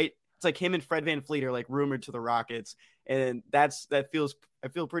it's like him and Fred VanVleet are like rumored to the Rockets. And I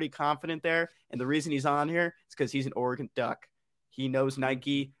feel pretty confident there. And the reason he's on here is because he's an Oregon Duck. He knows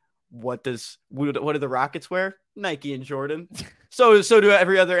Nike. What do the Rockets wear? Nike and Jordan. So do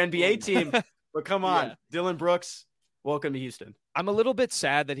every other NBA team. But come on, Yeah. Dillon Brooks, welcome to Houston. I'm a little bit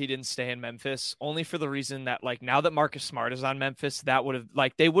sad that he didn't stay in Memphis, only for the reason that like now that Marcus Smart is on Memphis, that would have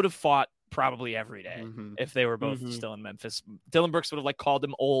like they would have fought probably every day if they were both still in Memphis. Dillon Brooks would have like called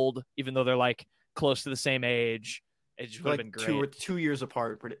him old, even though they're like close to the same age. It just would have been great. 2 years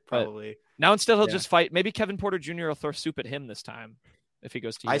apart, probably. Now instead he'll just fight. Maybe Kevin Porter Jr. will throw soup at him this time if he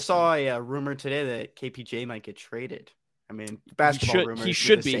goes to Houston. I saw a rumor today that KPJ might get traded. I mean, basketball rumors. He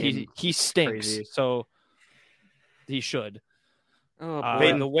should be. He stinks, crazy. so he should. Oh,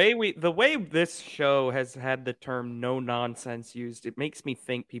 boy. The way this show has had the term "no nonsense" used, it makes me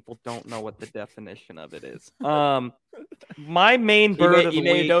think people don't know what the definition of it is. My main bird of the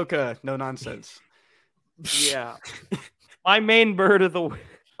week. Udoka, no nonsense. Yeah, my main bird of the week.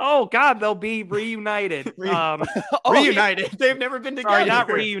 Oh God, they'll be reunited. Reunited. They've never been together. Sorry,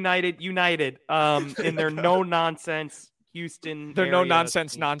 not reunited. United. In their no nonsense Houston. They're area. no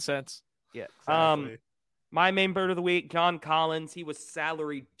nonsense. Yeah. Exactly. My main bird of the week, John Collins. He was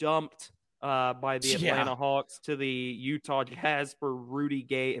salary dumped by the Atlanta Hawks to the Utah Jazz for Rudy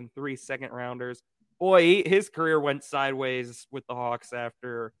Gay and 3 second-rounders. Boy, his career went sideways with the Hawks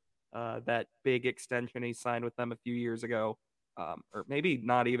after that big extension he signed with them a few years ago. Or maybe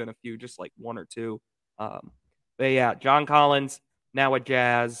not even a few, just like 1 or 2. But yeah, John Collins, now a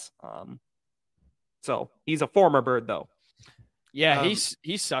Jazz. So he's a former Bird, though. Yeah,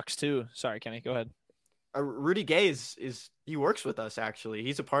 he sucks too. Sorry, Kenny, go ahead. Rudy Gay is he works with us actually.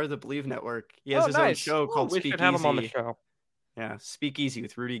 He's a part of the Believe Network. He has his own nice. show called We Speakeasy. should have him on the show. Yeah, Speakeasy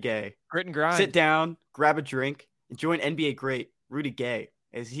with Rudy Gay. Grit and grind. Sit down, grab a drink, and join NBA great Rudy Gay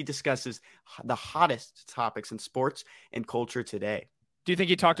as he discusses the hottest topics in sports and culture today. Do you think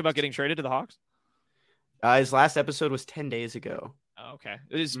he talked about getting traded to the Hawks? His last episode was 10 days ago. Oh, okay.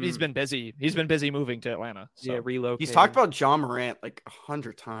 He's been busy. He's been busy moving to Atlanta. So. Yeah, relocating. He's talked about John Morant like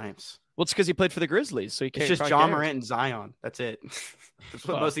 100 times. Well, it's because he played for the Grizzlies, so he can't. It's just John Morant and Zion. That's it. That's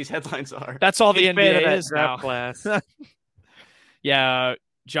what most of these headlines are. That's all the Big fan of NBA that is now. draft class. Yeah,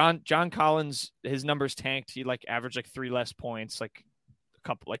 John Collins, his numbers tanked. He like averaged like 3 less points, like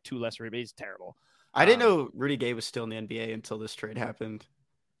 2 less rebounds. He's terrible. I didn't know Rudy Gay was still in the NBA until this trade happened.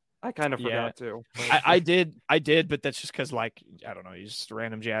 I kind of forgot too. I did, but that's just because like I don't know, he's just a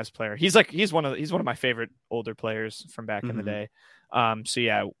random Jazz player. He's one of my favorite older players from back in the day. So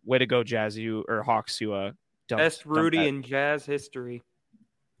yeah, way to go, Jazz, you or Hawks, you best Rudy in Jazz history.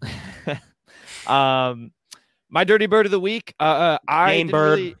 My dirty bird of the week. Main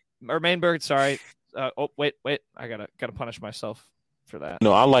bird. Sorry. Wait. I gotta punish myself for that.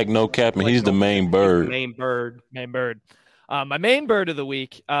 No, I like no cap, and he's the main bird. Main bird. My main bird of the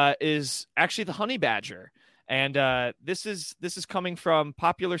week is actually the honey badger, and this is coming from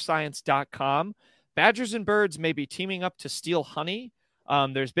popularscience.com. Badgers and birds may be teaming up to steal honey.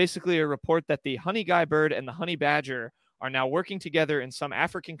 There's basically a report that the honey guy bird and the honey badger are now working together in some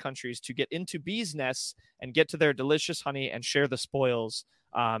African countries to get into bees' nests and get to their delicious honey and share the spoils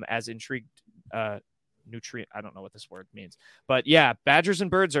as intrigued nutrient. I don't know what this word means, but yeah, badgers and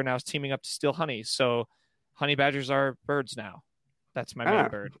birds are now teaming up to steal honey. So honey badgers are birds now. That's my main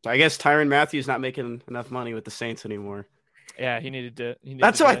bird. I guess Tyrann Mathieu not making enough money with the Saints anymore. Yeah, he needed to.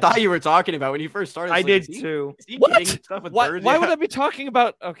 That's what I thought you were talking about when you first started. I did too. Is he What? getting stuff with birds? Why would I be talking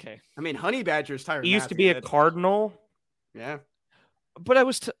about? Okay, I mean, honey badgers. Tyrann He used to be a cardinal. Yeah. but I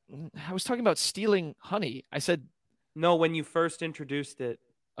was talking about stealing honey. I said No, when you first introduced it.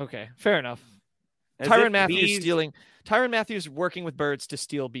 okay, fair enough. As Tyrann if Mathieu bees- stealing. Tyrann Mathieu's working with birds to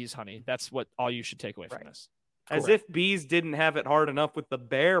steal bees' honey. That's what all you should take away from Right. this. As if bees didn't have it hard enough with the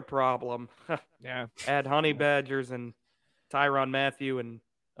bear problem. Yeah. Add honey badgers and Tyrann Mathieu and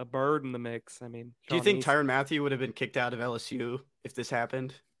a bird in the mix. I mean, Do you Sean think Easton- Tyrann Mathieu would have been kicked out of LSU if this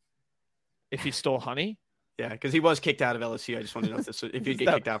happened? If he stole honey, Yeah, because he was kicked out of LSU. I just wanted to know if he'd get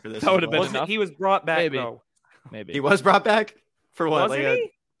kicked out for this. that would have as been well. Wasn't enough. he was brought back Maybe. though? Maybe. He was brought back for what? Wasn't like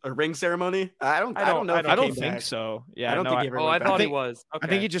he? A ring ceremony? I don't know. I don't think so. Yeah, I don't think he ever I went thought back. he was. Okay. I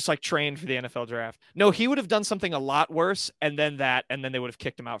think he just like trained for the NFL draft. No, he would have done something a lot worse, and then they would have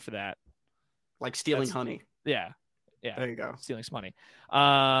kicked him out for that. Like stealing honey. Yeah. There you go. Stealing some money.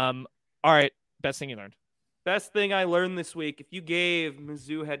 All right. Best thing you learned. Best thing I learned this week, if you gave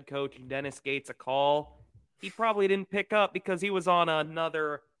Mizzou head coach Dennis Gates a call, he probably didn't pick up because he was on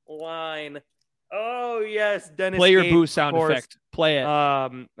another line. Oh, yes, Dennis Play your Gates, boo sound of course. effect. Play it.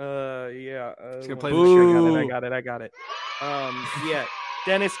 Yeah. He's gonna play Boo. I got it. Yeah,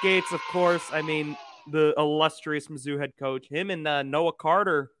 Dennis Gates, of course. I mean, the illustrious Mizzou head coach. Him and Noah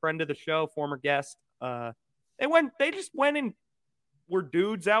Carter, friend of the show, former guest. They just went and were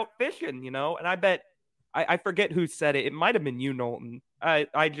dudes out fishing, you know. And I bet I forget who said it. It might have been you, Knowlton.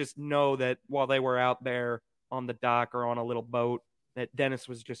 I just know that while they were out there on the dock or on a little boat, that Dennis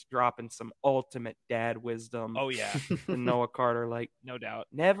was just dropping some ultimate dad wisdom. Oh yeah, and Noah Carter, like, no doubt.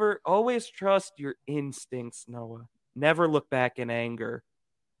 always trust your instincts, Noah. Never look back in anger,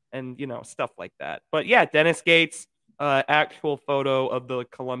 and stuff like that. But yeah, Dennis Gates, actual photo of the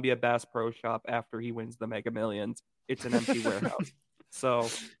Columbia Bass Pro Shop after he wins the Mega Millions. It's an empty warehouse. So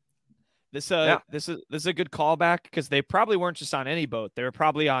this is a good callback because they probably weren't just on any boat. They were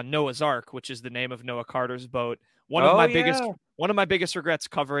probably on Noah's Ark, which is the name of Noah Carter's boat. One of my biggest regrets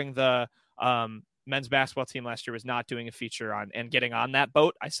covering the men's basketball team last year was not doing a feature on and getting on that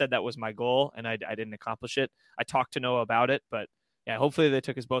boat. I said that was my goal, and I didn't accomplish it. I talked to Noah about it, but yeah, hopefully they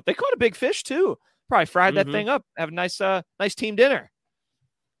took his boat. They caught a big fish too. Probably fried that thing up. Have a nice team dinner.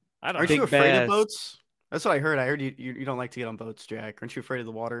 I don't know. Aren't you afraid of boats? That's what I heard. I heard you don't like to get on boats, Jack. Aren't you afraid of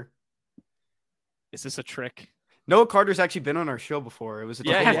the water? Is this a trick? Noah Carter's actually been on our show before. It was a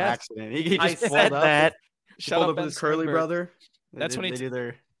total accident. He just pulled up. That. Shut up with his curly brother. That's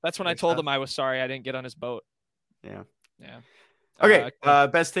when I told him I was sorry I didn't get on his boat. Yeah. Okay.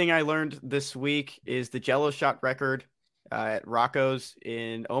 Best thing I learned this week is the jello shot record at Rocco's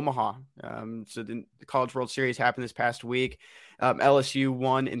in Omaha. So the College World Series happened this past week. LSU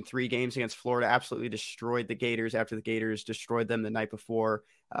won in 3 games against Florida, absolutely destroyed the Gators after the Gators destroyed them the night before.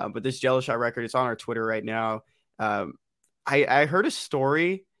 But this jello shot record, it's on our Twitter right now. I heard a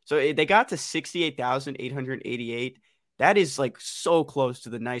story. So they got to 68,888. That is like so close to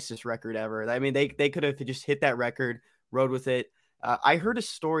the nicest record ever. I mean, they could have just hit that record, rode with it. I heard a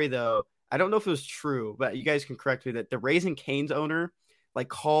story though. I don't know if it was true, but you guys can correct me, that the Raising Cane's owner like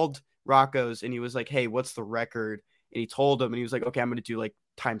called Rocco's and he was like, "Hey, what's the record?" And he told him, and he was like, "Okay, I'm going to do like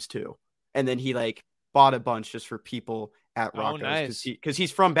 ×2." And then he like bought a bunch just for people at Rocco's because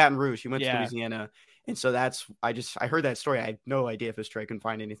he's from Baton Rouge. He went to Louisiana. And so I heard that story. I had no idea if it was true. I couldn't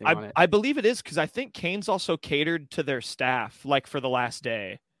find anything on it. I believe it is because I think Cane's also catered to their staff like for the last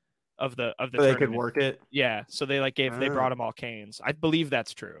day of the so tournament. They could work it. Yeah, so they they brought them all Cane's. I believe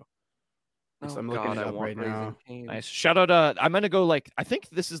that's true. So I'm looking it up right now. Nice. Shout out. I'm gonna go I think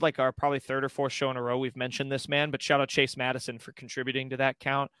this is like our probably 3rd or 4th show in a row we've mentioned this man, but shout out Chase Madison for contributing to that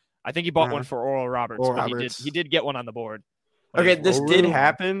count. I think he bought one for Oral Roberts, he did get one on the board. Okay, this did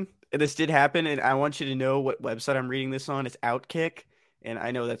happen. This did happen, and I want you to know what website I'm reading this on. It's Outkick, and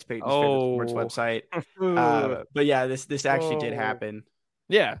I know that's Payton's favorite sports website. But yeah, this actually did happen.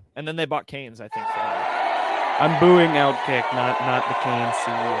 Yeah, and then they bought Cane's, I think. I'm booing Outkick, not the Canes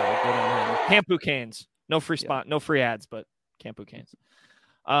CEO. Good on him. Campu Canes. No free spot, no free ads, but Campu Canes.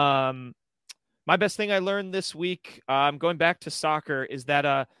 My best thing I learned this week, going back to soccer, is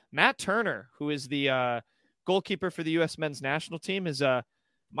that Matt Turner, who is the goalkeeper for the U.S. men's national team, is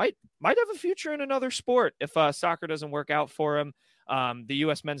might have a future in another sport if soccer doesn't work out for him. The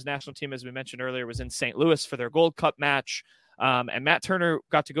U.S. men's national team, as we mentioned earlier, was in St. Louis for their Gold Cup match, and Matt Turner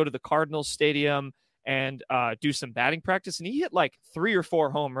got to go to the Cardinals Stadium and do some batting practice, and he hit like 3 or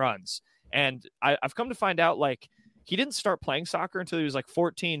 4 home runs. And I've come to find out like he didn't start playing soccer until he was like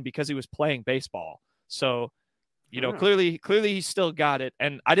 14 because he was playing baseball. So, clearly he still got it.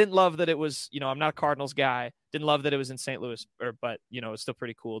 And I didn't love that it was, I'm not a Cardinals guy. Didn't love that it was in St. Louis, but it's still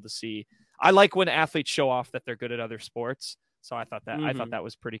pretty cool to see. I like when athletes show off that they're good at other sports. So I thought that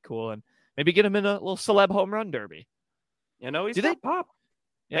was pretty cool, and maybe get him in a little celeb home run derby. He's got pop.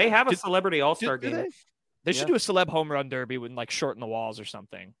 Yeah. They have a celebrity all-star game. They should do a celeb home run derby with like shorten the walls or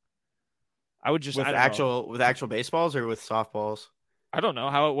something. I would just with actual baseballs or with softballs. I don't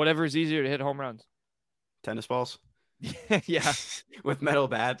know whatever is easier to hit home runs. Tennis balls. Yeah, with metal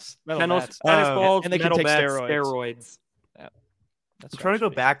bats. Tennis balls, and they can take steroids. Yeah. I'm trying to go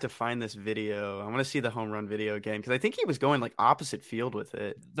back to find this video. I want to see the home run video again because I think he was going like opposite field with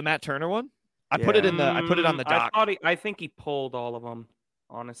it. The Matt Turner one. I put it on the dock. I think he pulled all of them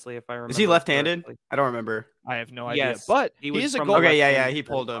honestly, if I remember. Is he left-handed? correctly. I don't remember. I have no idea. Yes, But he was he's a from goalie. the Okay, yeah, left-handed he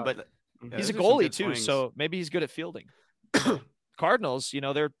pulled him, but Mhm. He's a those are some goalie good too, swings. so maybe he's good at fielding. Cardinals,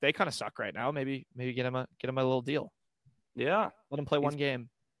 they kind of suck right now. Maybe get him a little deal. Yeah, Let him play one He's- game.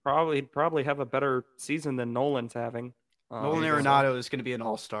 probably have a better season than Nolan's having. Nolan so- Arenado is going to be an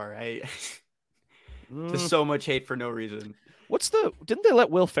all-star. Mm, Just so much hate for no reason. Didn't they let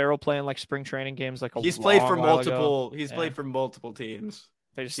Will Ferrell play in like spring training games He's played for while ago? multiple. He's Yeah. played for multiple teams.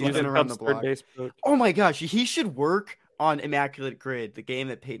 They just He's let been him- around the Cubs block. third base coach. Oh my gosh, he should work on Immaculate Grid, the game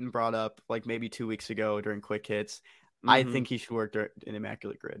that Payton brought up like maybe 2 weeks ago during Quick Hits. I Mhm. think he should work in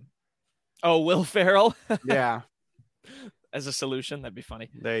Immaculate Grid. Oh, Will Ferrell Yeah, as a solution. That'd be funny.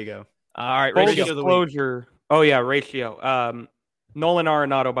 there you go. All right, Full ratio. of the week. disclosure. Oh yeah, ratio. Nolan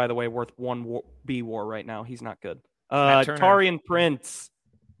Arenado, by the way, worth one B WAR right now. He's not good. Matt Turner. Taurean Prince,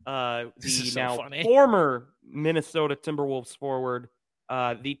 This the is so now funny. former Minnesota Timberwolves forward.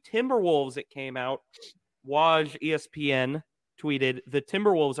 The Timberwolves, it came out. Waj ESPN tweeted the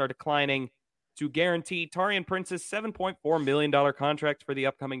Timberwolves are declining to guarantee Taurean Prince's $7.4 million contract for the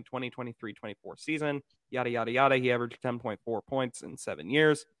upcoming 2023-24 season. Yada, yada, yada. He averaged 10.4 points in 7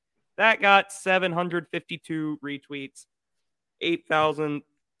 years. That got 752 retweets,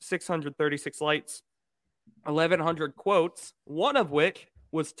 8,636 likes, 1,100 quotes, one of which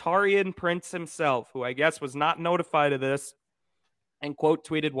was Taurean Prince himself, who I guess was not notified of this, and quote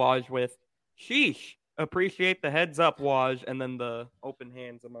tweeted Waj with, "Sheesh, appreciate the heads up, Waj," and then the open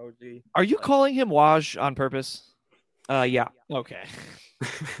hands emoji. Are you calling him Waj on purpose? Yeah. Okay.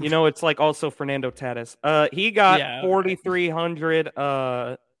 It's like also Fernando Tatis. He got Yeah, 4,300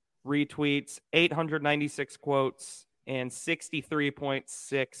 retweets, 896 quotes, and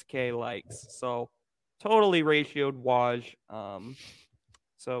 63.6K likes. So totally ratioed Waj.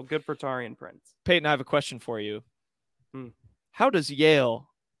 So good for Taurean Prince. Peyton, I have a question for you. Hmm. How does Yale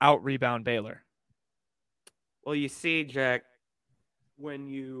out rebound Baylor? Well, you see, Jack, when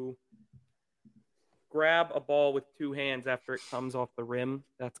you grab a ball with two hands after it comes off the rim,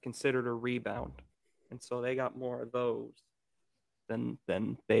 that's considered a rebound. And so they got more of those than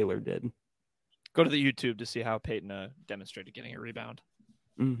Baylor did. Go to the YouTube to see how Peyton demonstrated getting a rebound.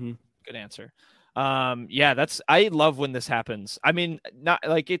 Mm-hmm. Good answer. I love when this happens. I mean, not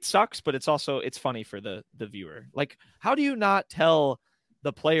like it sucks, but it's funny for the viewer. Like, how do you not tell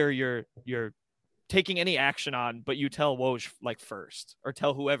the player you're taking any action on, but you tell Woj like first, or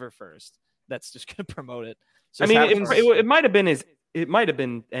tell whoever first that's just going to promote it? So I mean, it might have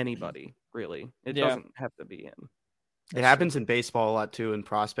been anybody, really. It doesn't have to be him. It happens in baseball a lot too. When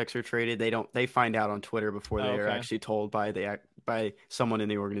prospects are traded, they find out on Twitter before they are Okay. actually told by someone in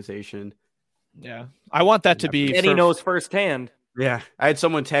the organization. Yeah, I want that to be. And he knows firsthand. Yeah, I had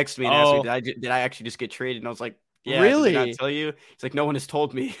someone text me and ask Oh. me, did I actually just get traded? And I was like, yeah, Really? Did I not tell you? It's like no one has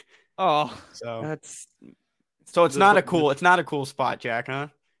told me. Oh, So That's it's not a cool spot, Jack, huh?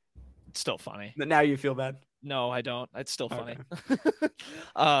 it's still funny. But now you feel bad. No, I don't. It's still funny. Okay.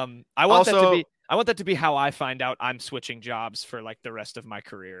 I want that to be how I find out I'm switching jobs for like the rest of my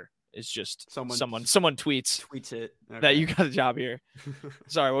career. Is just someone tweets Tweets it. that you got a job here.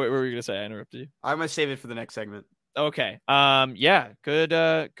 Sorry, what were you gonna say? I interrupted you. I'm gonna save it for the next segment. Okay. Yeah.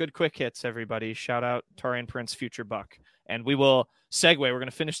 Good quick hits, everybody. Shout out Taurean Prince, future Buck, and we will segue. We're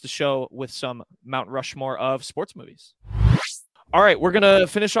gonna finish the show with some Mount Rushmore of sports movies. All right, we're gonna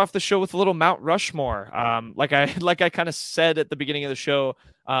finish off the show with a little Mount Rushmore. Like I kind of said at the beginning of the show,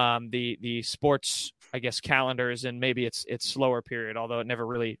 the sports, I guess, calendars, and maybe it's slower period, although it never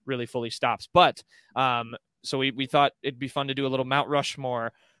really fully stops. But so we thought it'd be fun to do a little Mount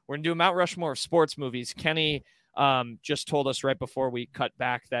Rushmore. We're gonna do a Mount Rushmore of sports movies. Kenny just told us right before we cut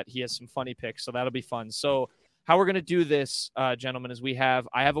back that he has some funny picks, so that'll be fun. So how we're gonna do this, gentlemen, is I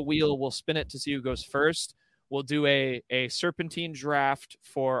have a wheel. We'll spin it to see who goes first. We'll do a serpentine draft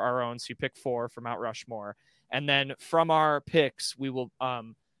for our own. So you pick 4 for Mount Rushmore. And then from our picks, we will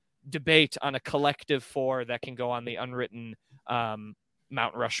debate on a collective 4 that can go on the unwritten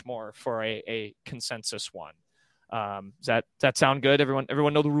Mount Rushmore for a consensus one. Does that sound good?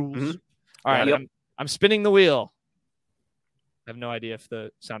 Everyone know the rules? Mm-hmm. All right. Yep. I'm spinning the wheel. I have no idea if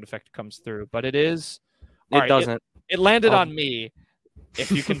the sound effect comes through, but it is. All right, doesn't. It landed on me, if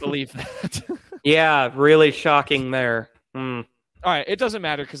you can believe that. Yeah, really shocking there. All right, it doesn't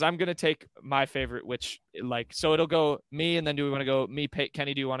matter because I'm gonna take my favorite, which so it'll go me, and then do we want to go me,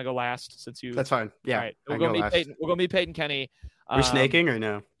 Kenny? Do you want to go last since you? That's fine. Yeah, All right, I we'll can go me, last. Payton. We'll go me, Payton, Kenny. We're snaking or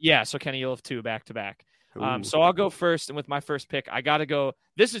no? Yeah, so Kenny, you'll have 2 back to back. Ooh. So I'll go first, and with my first pick, I gotta go.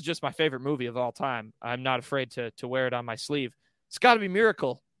 This is just my favorite movie of all time. I'm not afraid to wear it on my sleeve. It's got to be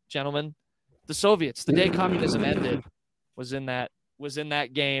Miracle, gentlemen. The Soviets, the day communism ended, was in that was in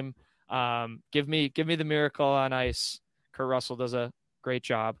that game. Give me the Miracle on Ice. Kurt Russell does a great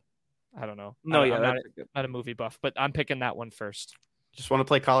job. I don't know. No, I'm that's not a movie buff, but I'm picking that one first. Just want to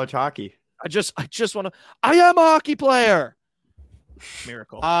play college hockey. I just want to. I am a hockey player.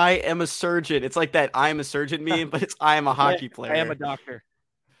 Miracle. I am a surgeon. It's like that I am a surgeon meme, but it's I am a hockey player. I am a doctor.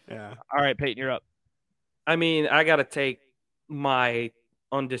 Yeah. All right, Peyton, you're up. I mean, I got to take my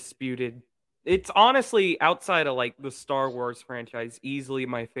undisputed. It's honestly outside of like the Star Wars franchise, easily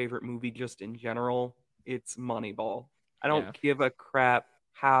my favorite movie just in general. It's Moneyball. I don't give a crap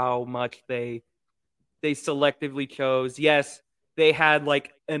how much they selectively chose. Yes, they had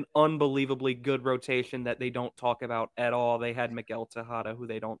like an unbelievably good rotation that they don't talk about at all. They had Miguel Tejada, who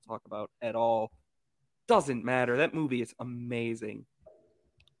they don't talk about at all. Doesn't matter. That movie is amazing.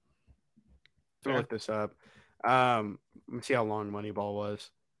 I'll look this up. Let me see how long Moneyball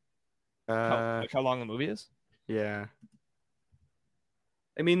was. How long the movie is? Yeah.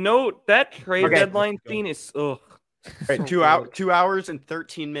 I mean, that trade deadline scene is Right, 2 hours and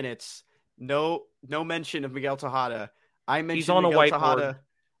 13 minutes. No mention of Miguel Tejada. He's on Miguel a whiteboard. Tejada.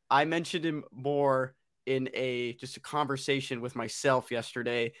 I mentioned him more in just a conversation with myself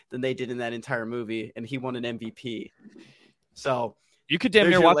yesterday than they did in that entire movie, and he won an MVP. So you could damn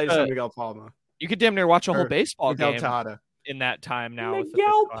near watch Miguel Palma. You could damn near watch a whole baseball Miguel game Tejada. in that time now.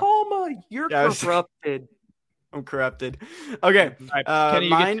 Miguel Palma, you're corrupted. I'm corrupted. Okay, right,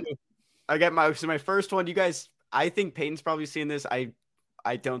 Kenny, I got my first one. You guys, I think Peyton's probably seen this. I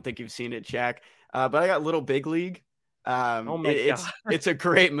don't think you've seen it, Jack. But I got Little Big League. It's a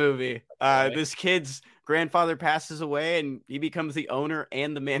great movie. This kid's grandfather passes away, and he becomes the owner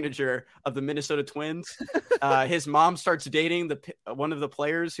and the manager of the Minnesota Twins. His mom starts dating one of the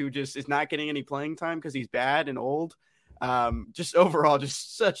players who just is not getting any playing time because he's bad and old. Just overall,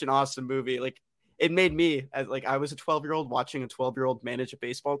 just such an awesome movie. Like, it made me I was a 12-year-old watching a 12-year-old manage a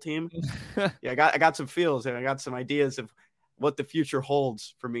baseball team. Yeah, I got some feels and I got some ideas of what the future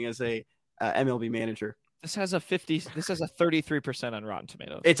holds for me as a MLB manager. This has a 33% on Rotten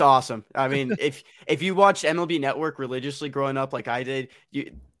Tomatoes. It's awesome. I mean, if you watched MLB Network religiously growing up like I did,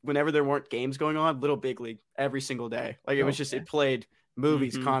 whenever there weren't games going on, Little Big League every single day. Like it was just it played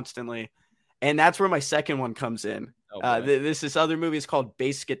movies constantly, and that's where my second one comes in. This other movie is called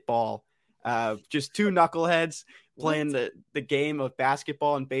Basketball. Just two knuckleheads playing the game of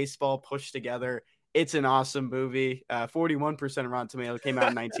basketball and baseball pushed together. It's an awesome movie. 41% of Rotten Tomatoes, came out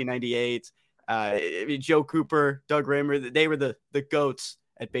in 1998. Joe Cooper, Doug Raymer, they were the goats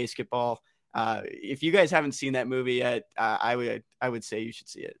at basketball. If you guys haven't seen that movie yet, I would say you should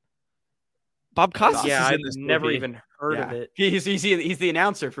see it. Bob Costas is I've in this never movie. even heard of it. He's the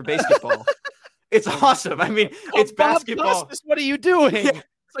announcer for basketball. It's awesome. I mean, it's basketball. Bob Costas, what are you doing?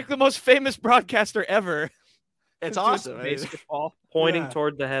 It's like the most famous broadcaster ever. It's awesome. Basketball. Pointing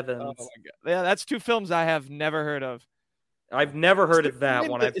toward the heavens. Oh my God. Yeah, that's two films I have never heard of. I've never heard of that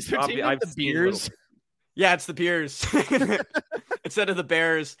one. I've seen the Beers. Yeah, it's the Beers instead of the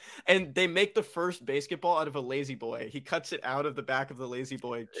Bears. And they make the first basketball out of a Lazy Boy. He cuts it out of the back of the Lazy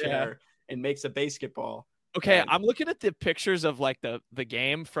Boy chair and makes a basketball. Okay, I'm looking at the pictures of like the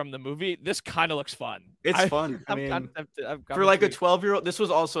game from the movie. This kind of looks fun. It's fun. I mean, for like a 12-year-old, this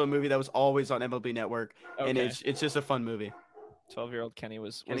was also a movie that was always on MLB Network, and it's just a fun movie. 12-year-old Kenny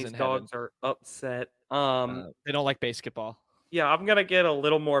was Kenny's in dogs heaven. are upset. They don't like basketball. Yeah, I'm gonna get a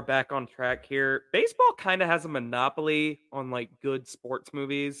little more back on track here. Baseball kind of has a monopoly on like good sports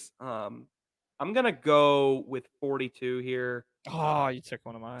movies. I'm gonna go with 42 here. Oh, you took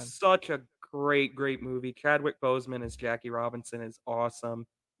one of mine. Such a great movie. Chadwick Boseman as Jackie Robinson is awesome.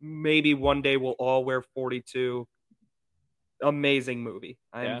 Maybe one day we'll all wear 42. Amazing movie.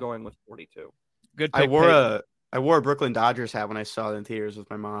 I am going with 42. Good pick. I wore a Brooklyn Dodgers hat when I saw it in theaters with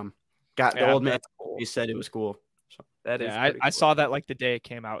my mom. Got the old man. Cool. He said it was cool. So that is. I saw that like the day it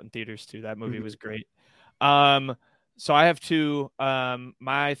came out in theaters too. That movie was great. So I have two.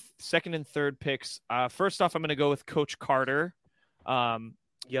 My second and third picks. First off, I'm going to go with Coach Carter.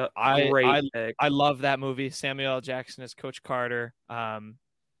 Yeah, I love that movie. Samuel L. Jackson as Coach Carter.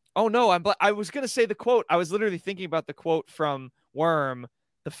 Oh no, I was gonna say the quote. I was literally thinking about the quote from Worm,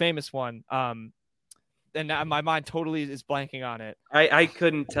 the famous one. And now my mind totally is blanking on it. I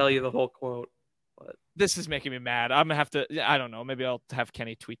couldn't tell you the whole quote. But this is making me mad. I'm gonna have to. I don't know. Maybe I'll have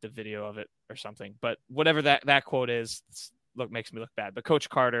Kenny tweet the video of it or something. But whatever that quote is, makes me look bad. But Coach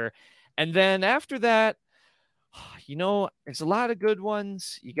Carter, and then after that. You know, there's a lot of good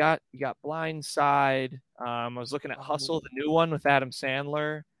ones. You got Blind Side. I was looking at Hustle, the new one with Adam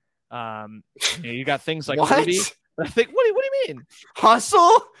Sandler. You got things like what? Rudy. I think, what do you mean?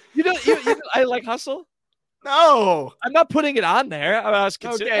 Hustle? You know, I like Hustle. No. I'm not putting it on there. I was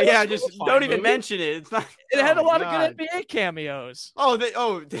Okay, yeah, just don't even mention it. It's not. It had a lot God. of good NBA cameos.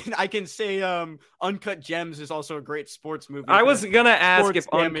 Then I can say Uncut Gems is also a great sports movie. I was gonna ask if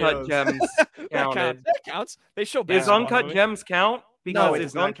cameos. Uncut Gems counted. That counts. They show. Does Uncut Gems count? Because No, it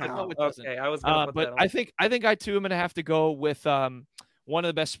it's does not Uncut. count. Okay, I was gonna put but that on. I think I too am gonna have to go with one of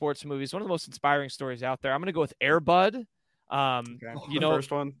the best sports movies, one of the most inspiring stories out there. I'm gonna go with Air Bud. You know,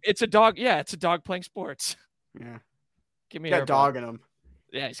 first one. it's a dog. Yeah, it's a dog playing sports. Yeah, Give me got Air a dog Bud. in him.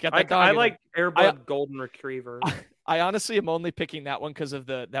 Yeah, he's got that dog. I in like him. Air Bud Golden Retriever. I honestly am only picking that one because of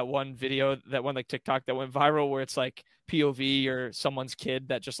that one video, that one like TikTok that went viral where it's like POV or someone's kid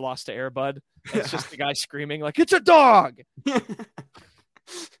that just lost to Air Bud. It's just the guy screaming like, "It's a dog!"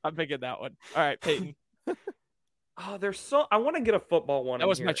 I'm picking that one. All right, Peyton. Oh, I want to get a football one. That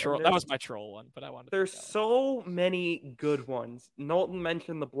was in my here, troll. and That was my troll one, but I wanted. There's so many good ones. Knowlton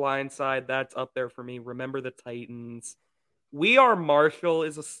mentioned The Blind Side. That's up there for me. Remember the Titans. We Are Marshall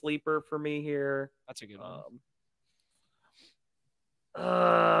is a sleeper for me here. That's a good one.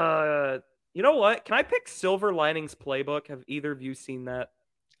 You know what? Can I pick Silver Linings Playbook? Have either of you seen that?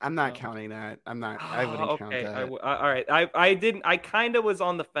 I'm not counting that. I wouldn't count that. All right. I didn't. I kind of was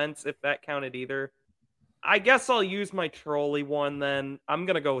on the fence if that counted either. I guess I'll use my trolley one then. I'm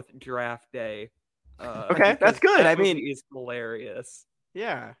gonna go with Draft Day. Okay, that's good. That I mean, movie is hilarious.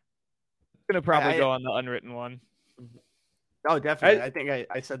 Yeah. I'm gonna probably go on the unwritten one. Oh, definitely. I think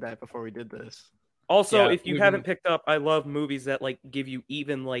I said that before we did this. Also, if you haven't picked up, I love movies that like give you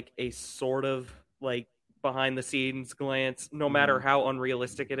even like a sort of like behind the scenes glance, no matter how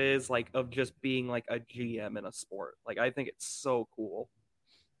unrealistic it is, like of just being like a GM in a sport. Like I think it's so cool.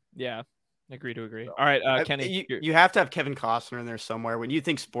 Yeah. Agree to agree. All right, Kenny. You have to have Kevin Costner in there somewhere. When you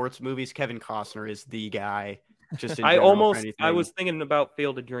think sports movies, Kevin Costner is the guy. Just in I was thinking about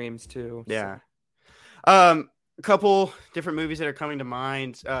Field of Dreams too. Yeah. A couple different movies that are coming to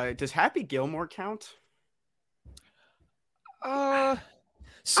mind. Does Happy Gilmore count?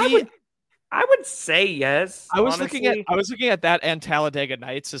 See, I would say yes. I was looking at that and Talladega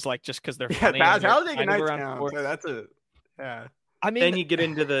Nights is like just because they're funny. Yeah, Talladega Nights counts. So that's a I mean, then you get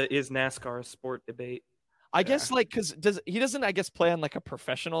into the is NASCAR a sport debate. I guess like because he doesn't I guess play on like a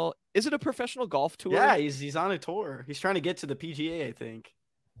professional. Is it a professional golf tour? Yeah, he's on a tour. He's trying to get to the PGA, I think.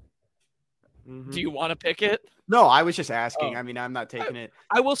 Do you want to pick it? No, I was just asking. I mean, I'm not taking it.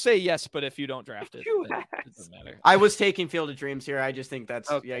 I will say yes, but if you don't draft it, it doesn't matter. I was taking Field of Dreams here. I just think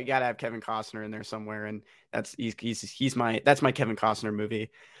that's you got to have Kevin Costner in there somewhere, and that's my Kevin Costner movie.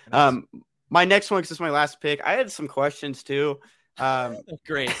 Nice. My next one, because this is my last pick. I had some questions too.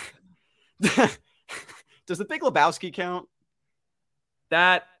 Great. Does The Big Lebowski count?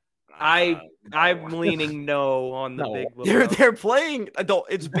 That I'm leaning no on the Big Lebowski. They're playing adult.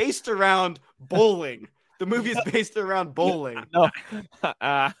 It's based around bowling. The movie is based around bowling. No.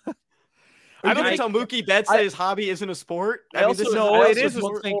 I don't tell Mookie Betts that his hobby isn't a sport. It is a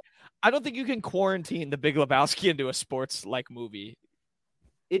sport. I don't think you can quarantine The Big Lebowski into a sports-like movie.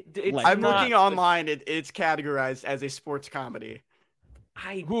 I'm looking online. It's categorized as a sports comedy.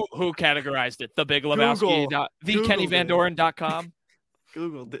 Who categorized it? The Big Lebowski. TheKennyVanDoren.com.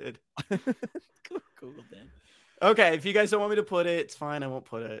 Google did. Google did. Okay, if you guys don't want me to put it, it's fine. I won't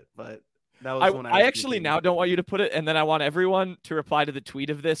put it. But that was one I actually now don't want you to put it, and then I want everyone to reply to the tweet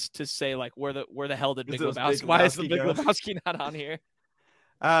of this to say like where the hell did Big Lebowski? Why is the Big Lebowski not on here?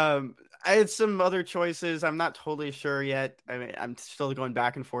 I had some other choices. I'm not totally sure yet. I mean, I'm still going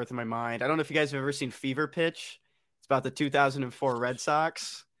back and forth in my mind. I don't know if you guys have ever seen Fever Pitch. It's about the 2004 Red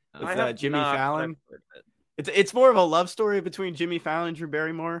Sox with Jimmy Fallon. It's more of a love story between Jimmy Fallon and Drew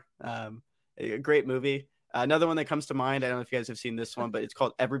Barrymore. A great movie. Another one that comes to mind, I don't know if you guys have seen this one, but it's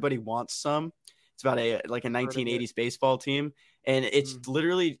called Everybody Wants Some. It's about a 1980s baseball team, and it's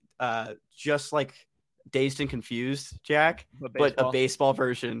literally just like Dazed and Confused, Jack, but a baseball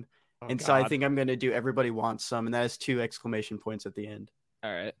version. So I think I'm going to do Everybody Wants Some, and that has 2 exclamation points at the end.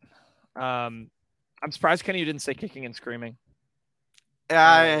 All right. I'm surprised, Kenny, you didn't say Kicking and Screaming.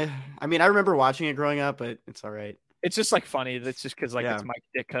 I mean, I remember watching it growing up, but it's all right. It's just like funny. That's just because it's Mike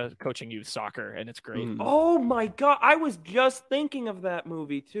Dick coaching youth soccer, and it's great. Oh my god, I was just thinking of that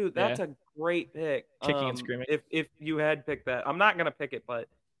movie too. That's a great pick. Kicking and Screaming. If you had picked that, I'm not gonna pick it, but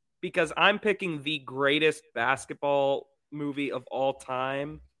because I'm picking the greatest basketball movie of all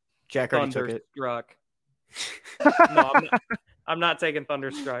time, Jack already took it. Thunderstruck. No, I'm not taking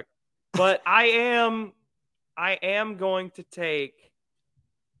Thunderstruck, but I am going to take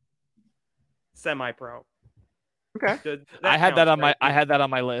Semi-Pro. Okay. I had that on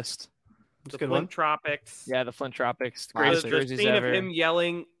my list. The Flint Tropics. Yeah, the Flint Tropics. Greatest jerseys the scene ever. of him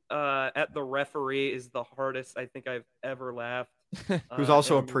yelling at the referee is the hardest I think I've ever laughed. Who's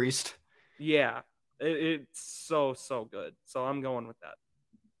also a priest. Yeah, it's so good. So I'm going with that.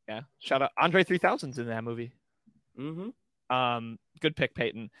 Yeah, shout out Andre 3000's in that movie. Good pick,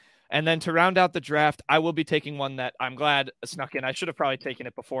 Payton. And then to round out the draft, I will be taking one that I'm glad snuck in. I should have probably taken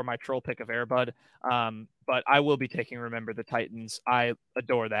it before my troll pick of Airbud, but I will be taking Remember the Titans. I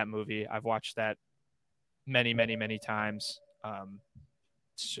adore that movie. I've watched that many times.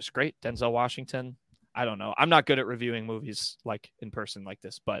 It's just great. Denzel Washington. I don't know. I'm not good at reviewing movies like in person like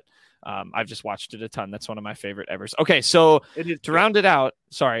this, but I've just watched it a ton. That's one of my favorite evers. Okay, so to round it out,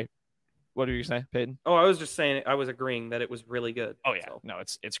 sorry. What are you saying, Payton? Oh, I was just saying I was agreeing that it was really good. Oh, yeah. So. No,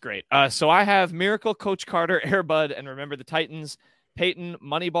 it's great. So I have Miracle, Coach Carter, Airbud, and Remember the Titans. Payton,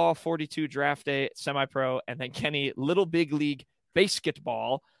 Moneyball, 42 Draft Day, Semi-Pro, and then Kenny, Little Big League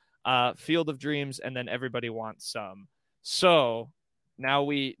Basketball, Field of Dreams, and then Everybody Wants Some. So now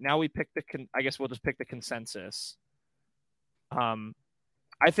we pick I guess we'll just pick the consensus.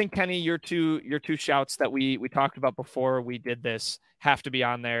 I think, Kenny, your two shouts that we talked about before we did this have to be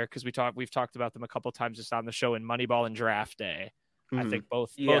on there because we've talked about them a couple times just on the show in Moneyball and Draft Day. I think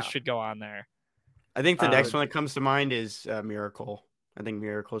both should go on there. I think the next one that comes to mind is Miracle. I think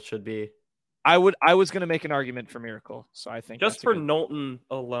Miracle should be. I was going to make an argument for Miracle, so I think just for Knowlton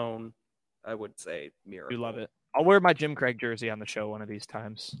alone, I would say Miracle. You love it. I'll wear my Jim Craig jersey on the show one of these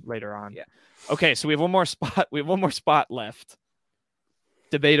times later on. Yeah. Okay, so we have one more spot. We have one more spot left.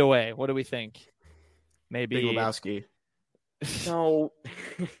 Debate away. What do we think? Maybe Big Lebowski. No.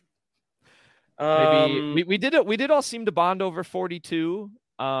 Maybe we did all seem to bond over 42.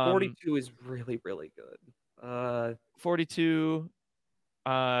 42 is really good. 42.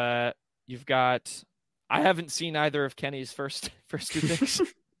 You've got. I haven't seen either of Kenny's first two picks.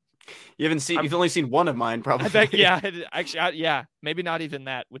 You've only seen one of mine, probably. I bet, yeah, actually, maybe not even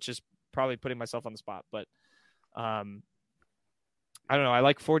that, which is probably putting myself on the spot. But, I don't know. I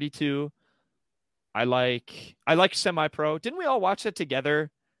like 42. I like Semi-Pro. Didn't we all watch it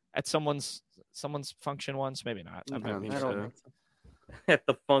together at someone's function once? Maybe not. I don't think so. At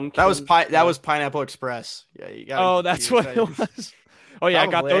the function. That was Pineapple Express. Yeah, you got. Oh, that's what it was. Oh yeah,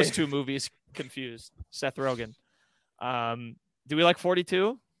 Probably. I got those two movies confused. Seth Rogen. Do we like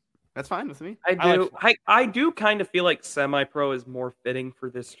 42? That's fine with me. I do kind of feel like Semi-Pro is more fitting for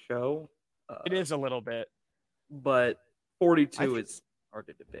this show. It is a little bit, but 42 is hard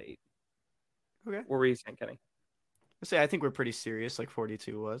to debate. Okay. What were you saying, Kenny? I think we're pretty serious, like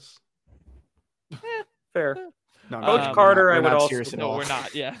 42 was. Fair. No, Coach Carter, I would also. No, we're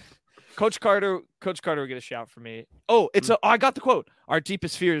not. Yeah. Coach Carter will get a shout for me. Oh, I got the quote. Our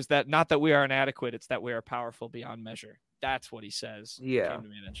deepest fear is that not that we are inadequate, it's that we are powerful beyond measure. That's what he says. Yeah. Came to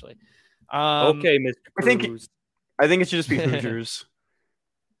me eventually. Okay, Mr. Cruz. I think it should just be Hoosiers.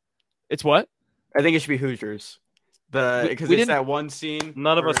 It's what? I think it should be Hoosiers. Because it's that one scene.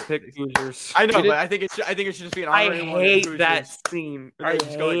 None of us picked Hoosiers. I know, but I think it should just be an honorary one. I hate that scene. I hate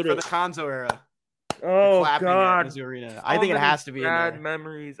it. For the Konzo era. Oh God! Mizzou Arena. I think it has to be bad in there.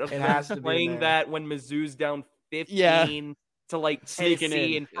 Memories of it has to be playing that when Mizzou's down 15 to like sneaking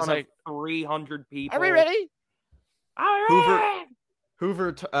in front of 300 people. Are we ready?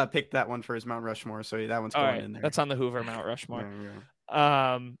 Hoover picked that one for his Mount Rushmore, so that one's going in there. That's on the Hoover Mount Rushmore.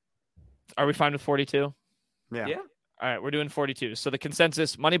 Yeah. Are we fine with 42? Yeah. All right, we're doing 42. So the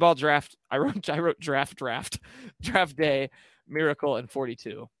consensus: Moneyball, Draft. I wrote Draft Day, Miracle, and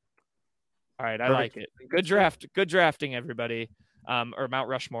 42. All right, I like it. Good drafting, everybody. Or Mount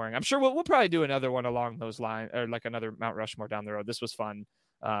Rushmore. I'm sure we'll probably do another one along those lines, or like another Mount Rushmore down the road. This was fun.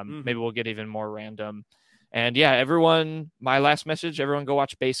 Maybe we'll get even more random. And yeah, everyone. My last message: everyone, go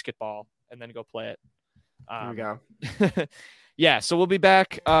watch basketball and then go play it. There we go. Yeah, so we'll be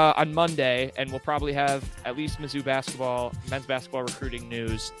back on Monday, and we'll probably have at least Mizzou basketball, men's basketball recruiting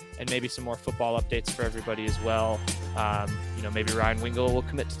news, and maybe some more football updates for everybody as well. Maybe Ryan Wingle will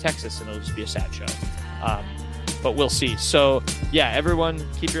commit to Texas, and it'll just be a sad show. But we'll see. So, yeah, everyone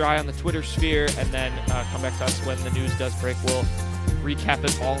keep your eye on the Twitter sphere, and then come back to us when the news does break. We'll recap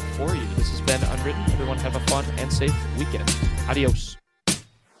it all for you. This has been Unwritten. Everyone have a fun and safe weekend. Adios.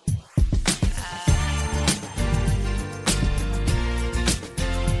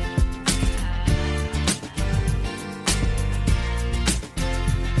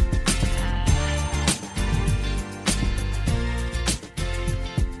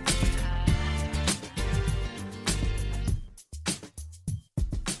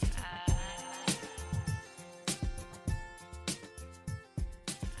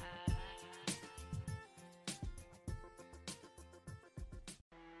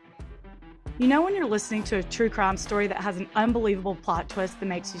 You know when you're listening to a true crime story that has an unbelievable plot twist that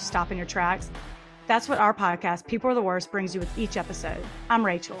makes you stop in your tracks? That's what our podcast, People Are the Worst, brings you with each episode. I'm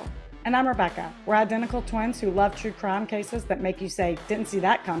Rachel. And I'm Rebecca. We're identical twins who love true crime cases that make you say, didn't see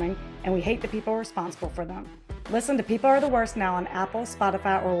that coming, and we hate the people responsible for them. Listen to People Are the Worst now on Apple,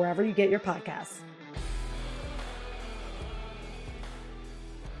 Spotify, or wherever you get your podcasts.